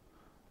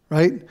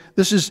 right?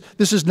 This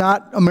is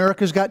not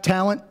America's Got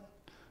Talent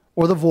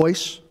or The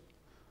Voice.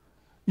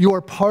 You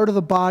are part of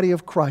the body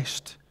of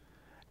Christ,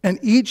 and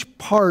each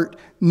part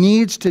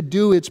needs to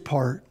do its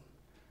part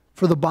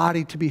for the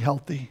body to be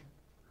healthy.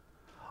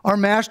 Our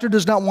Master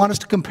does not want us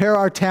to compare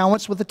our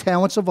talents with the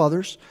talents of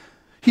others.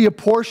 He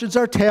apportions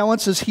our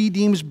talents as He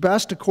deems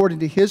best according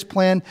to His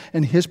plan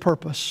and His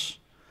purpose.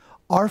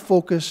 Our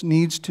focus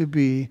needs to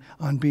be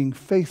on being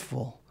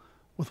faithful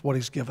with what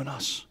He's given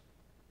us.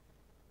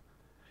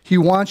 He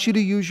wants you to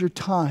use your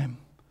time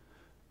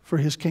for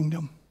His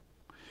kingdom.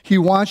 He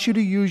wants you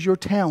to use your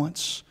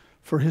talents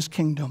for His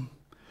kingdom.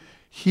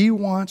 He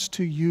wants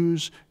to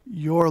use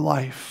your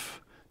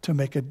life to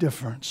make a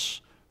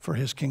difference for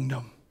His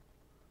kingdom.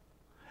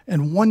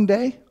 And one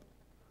day,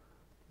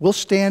 we'll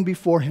stand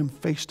before Him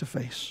face to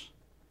face.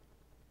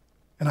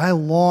 And I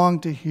long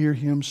to hear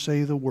Him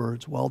say the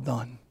words, "Well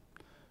done,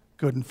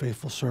 good and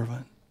faithful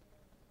servant."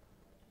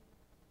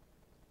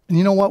 And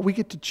you know what? We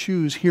get to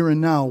choose here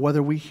and now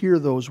whether we hear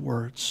those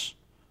words.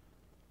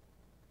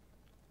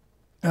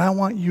 And I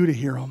want you to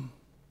hear them.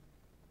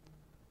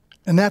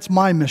 And that's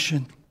my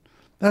mission.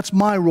 That's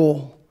my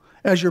role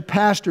as your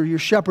pastor, your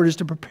shepherd, is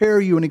to prepare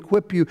you and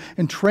equip you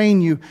and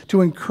train you,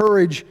 to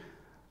encourage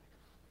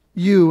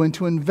you and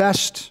to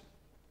invest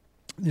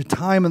the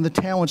time and the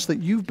talents that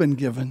you've been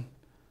given,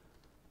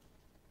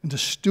 and to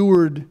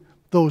steward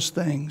those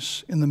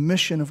things in the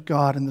mission of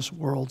God in this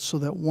world, so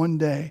that one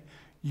day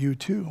you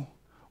too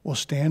will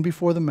stand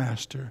before the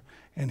Master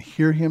and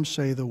hear Him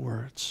say the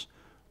words,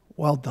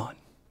 "Well done,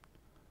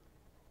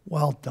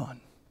 well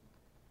done."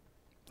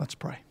 Let's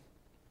pray.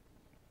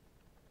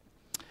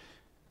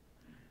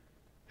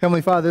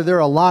 Heavenly Father, there are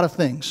a lot of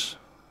things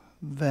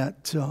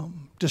that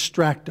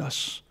distract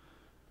us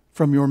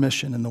from your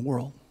mission in the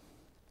world.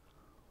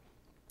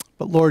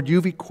 But Lord,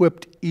 you've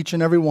equipped each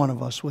and every one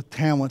of us with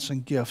talents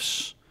and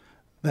gifts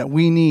that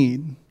we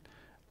need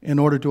in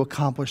order to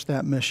accomplish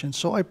that mission.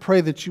 So I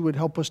pray that you would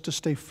help us to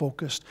stay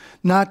focused,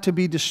 not to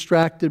be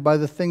distracted by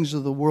the things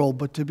of the world,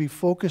 but to be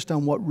focused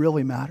on what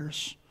really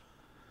matters,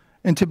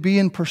 and to be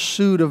in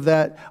pursuit of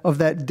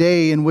that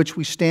day in which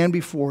we stand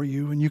before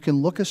you and you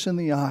can look us in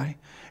the eye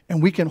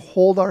and we can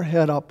hold our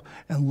head up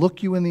and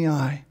look you in the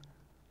eye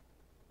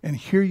and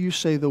hear you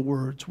say the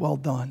words, "Well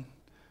done,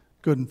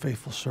 good and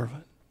faithful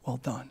servant, well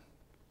done."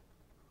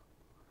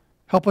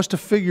 Help us to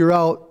figure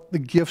out the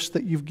gifts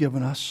that you've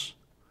given us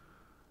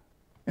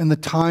and the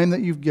time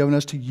that you've given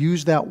us to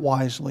use that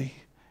wisely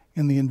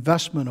in the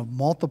investment of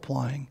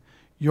multiplying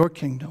your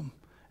kingdom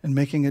and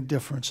making a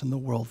difference in the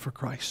world for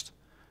Christ.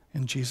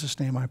 In Jesus'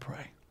 name I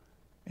pray.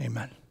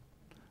 Amen.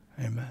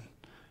 Amen.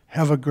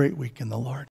 Have a great week in the Lord.